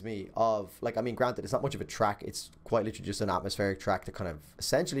reminds me of, like, I mean, granted, it's not much of a track. It's quite literally just an atmospheric track to kind of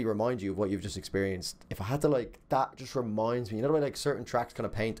essentially remind you of what you've just experienced. If I had to, like, that just reminds me, you know the way, like, certain tracks kind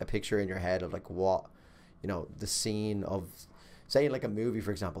of paint a picture in your head of, like, what, you know, the scene of, say, like a movie,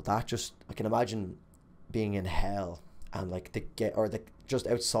 for example. That just, I can imagine being in hell and, like, just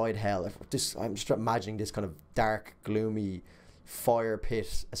outside hell. I'm just imagining this kind of dark, gloomy fire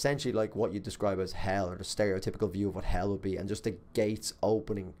pit, essentially like what you describe as hell, or the stereotypical view of what hell would be, and just the gates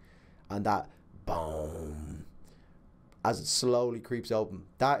opening and that boom as it slowly creeps open.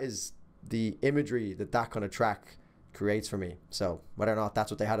 That is the imagery that kind of track creates for me. So whether or not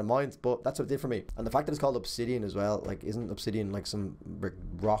that's what they had in mind, but that's what it did for me. And the fact that it's called obsidian as well, like, isn't obsidian like some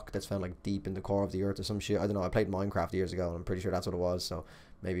rock that's found like deep in the core of the earth or some shit? I don't know. I played Minecraft years ago and I'm pretty sure that's what it was, so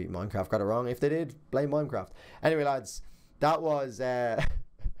maybe Minecraft got it wrong. If they did, blame Minecraft. Anyway, lads, that was my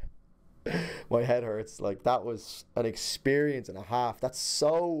head hurts. Like, that was an experience and a half. That's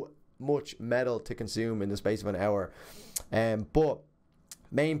so much metal to consume in the space of an hour. But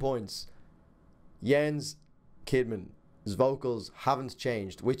main points: Jens Kidman's vocals haven't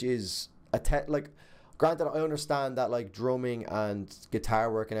changed, which is like, granted, I understand that, like, drumming and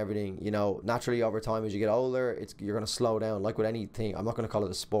guitar work and everything, you know, naturally over time as you get older, you're gonna slow down. Like with anything, I'm not gonna call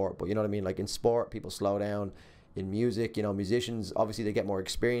it a sport, but you know what I mean. Like in sport, people slow down. In music, you know, musicians, obviously they get more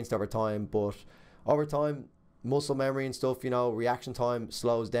experienced over time, but over time, muscle memory and stuff, you know, reaction time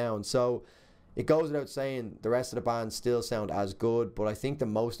slows down. So it goes without saying, the rest of the band still sound as good, but I think the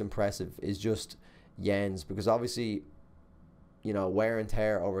most impressive is just Jens, because obviously, you know, wear and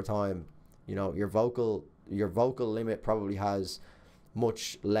tear over time, you know, your vocal limit probably has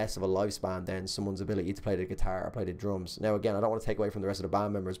much less of a lifespan than someone's ability to play the guitar or play the drums. Now, again, I don't want to take away from the rest of the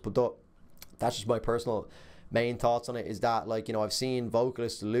band members, but that's just my personal main thoughts on it, is that, like, you know, I've seen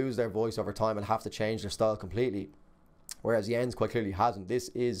vocalists lose their voice over time and have to change their style completely, whereas Jens quite clearly hasn't. This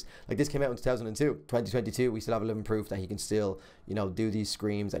came out in 2002. 2022, we still have a living proof that he can still, you know, do these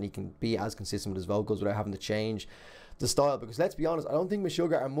screams and he can be as consistent with his vocals without having to change the style. Because let's be honest, I don't think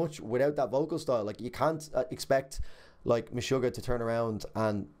Meshuggah are much without that vocal style. Like, you can't expect, like, Meshuggah to turn around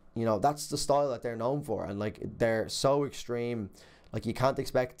and, you know, that's the style that they're known for, and, like, they're so extreme. Like, you can't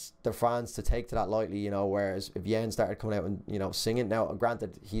expect the fans to take to that lightly, you know, whereas if Jens started coming out and, you know, singing, now,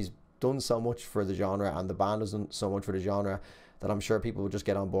 granted, he's done so much for the genre and the band has done so much for the genre that I'm sure people would just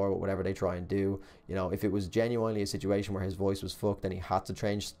get on board with whatever they try and do. You know, if it was genuinely a situation where his voice was fucked and he had to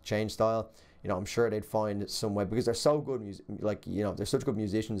change style, you know, I'm sure they'd find some way, because they're so good, like, you know, they're such good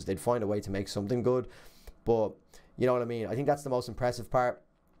musicians, they'd find a way to make something good. But, you know what I mean? I think that's the most impressive part.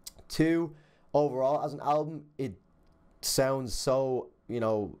 2, overall, as an album, it sounds so, you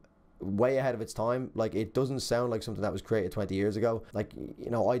know, way ahead of its time. Like, it doesn't sound like something that was created 20 years ago. Like, you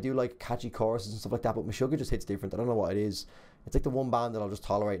know, I do like catchy choruses and stuff like that, but Meshuggah just hits different. I don't know what it is. It's like the one band that I'll just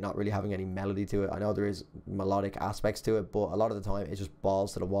tolerate not really having any melody to it. I know there is melodic aspects to it, but a lot of the time it's just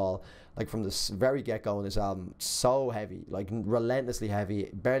balls to the wall. Like, from the very get-go in this album, so heavy, like relentlessly heavy,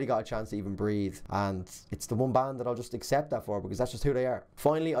 barely got a chance to even breathe, and it's the one band that I'll just accept that for, because that's just who they are.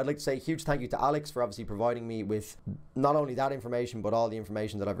 Finally, I'd like to say a huge thank you to Alex for obviously providing me with not only that information, but all the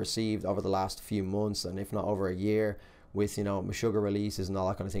information that I've received over the last few months, and if not over a year, with, you know, Meshuggah releases and all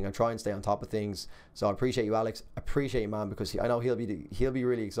that kind of thing. I try and stay on top of things, so I appreciate you, Alex. Appreciate you, man, because I know he'll be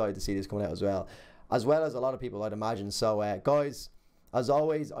really excited to see this coming out as well as a lot of people, I'd imagine. So guys, as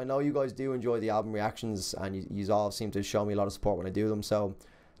always, I know you guys do enjoy the album reactions, and you all seem to show me a lot of support when I do them. So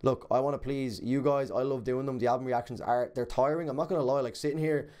look, I want to please you guys. I love doing them. The album reactions they're tiring. I'm not gonna lie. Like, sitting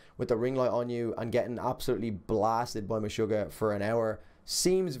here with the ring light on you and getting absolutely blasted by Meshuggah for an hour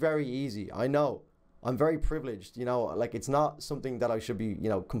seems very easy. I know. I'm very privileged, you know, like, it's not something that I should be, you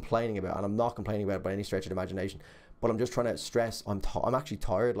know, complaining about, and I'm not complaining about it by any stretch of the imagination, but I'm just trying to stress, I'm actually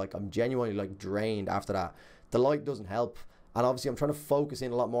tired. Like, I'm genuinely, like, drained after that. The light doesn't help, and obviously I'm trying to focus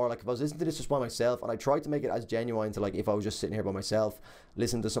in a lot more. Like, if I was listening to this just by myself, and I tried to make it as genuine to, like, if I was just sitting here by myself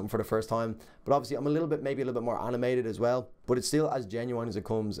listening to something for the first time, but obviously I'm maybe a little bit more animated as well, but it's still as genuine as it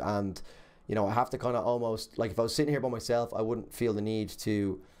comes. And, you know, I have to kind of almost, like, if I was sitting here by myself, I wouldn't feel the need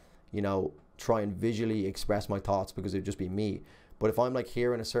to, you know, try and visually express my thoughts, because it'd just be me. But if I'm, like,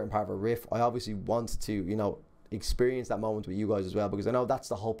 hearing a certain part of a riff, I obviously want to, you know, experience that moment with you guys as well, because I know that's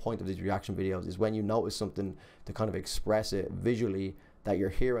the whole point of these reaction videos, is when you notice something, to kind of express it visually, that you're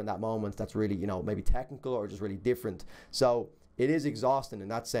hearing that moment that's really, you know, maybe technical or just really different. So it is exhausting in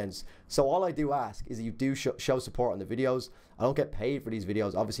that sense. So all I do ask is that you do show support on the videos. I don't get paid for these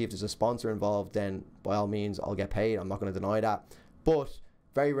videos. Obviously, if there's a sponsor involved, then by all means, I'll get paid. I'm not going to deny that. But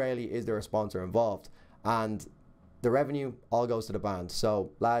very rarely is there a sponsor involved. And the revenue all goes to the band.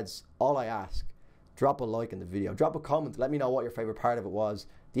 So lads, all I ask, drop a like in the video, drop a comment, let me know what your favorite part of it was.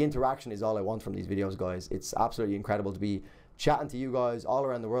 The interaction is all I want from these videos, guys. It's absolutely incredible to be chatting to you guys all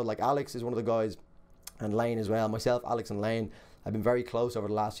around the world. Like Alex is one of the guys, and Lane as well. Myself, Alex and Lane have been very close over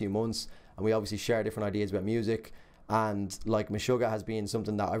the last few months, and we obviously share different ideas about music. And like Meshuggah has been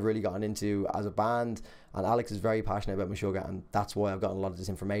something that I've really gotten into as a band, and Alex is very passionate about Meshuggah, and that's why I've gotten a lot of this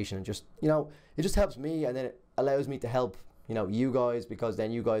information. And just, you know, it just helps me, and then it allows me to help, you know, you guys, because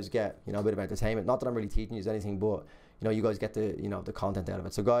then you guys get, you know, a bit of entertainment. Not that I'm really teaching you anything, but you know, you guys get the, you know, the content out of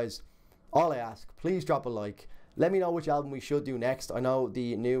it. So guys, all I ask, please drop a like. Let me know which album we should do next. I know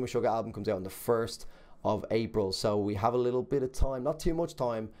the new Meshuggah album comes out on the 1st of April, so we have a little bit of time, not too much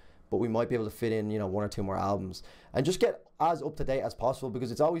time, but we might be able to fit in, you know, 1 or 2 more albums and just get as up to date as possible,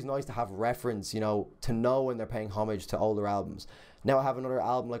 because it's always nice to have reference, you know, to know when they're paying homage to older albums. Now I have another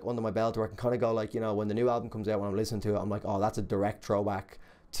album like under my belt where I can kind of go like, you know, when the new album comes out, when I'm listening to it, I'm like, oh, that's a direct throwback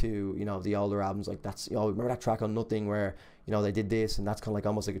to, you know, the older albums. Like that's, you know, remember that track on Nothing where, you know, they did this, and that's kind of like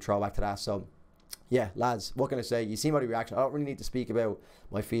almost like a throwback to that. So yeah, lads, what can I say? You see my reaction. I don't really need to speak about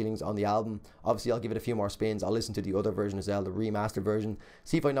my feelings on the album. Obviously, I'll give it a few more spins. I'll listen to the other version as well, the remastered version.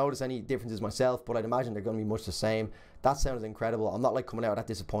 See if I notice any differences myself, but I'd imagine they're going to be much the same. That sounded incredible. I'm not like coming out that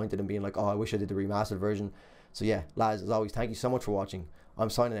disappointed and being like, oh, I wish I did the remastered version. So yeah, lads, as always, thank you so much for watching. I'm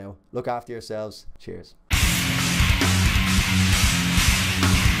signing out. Look after yourselves. Cheers.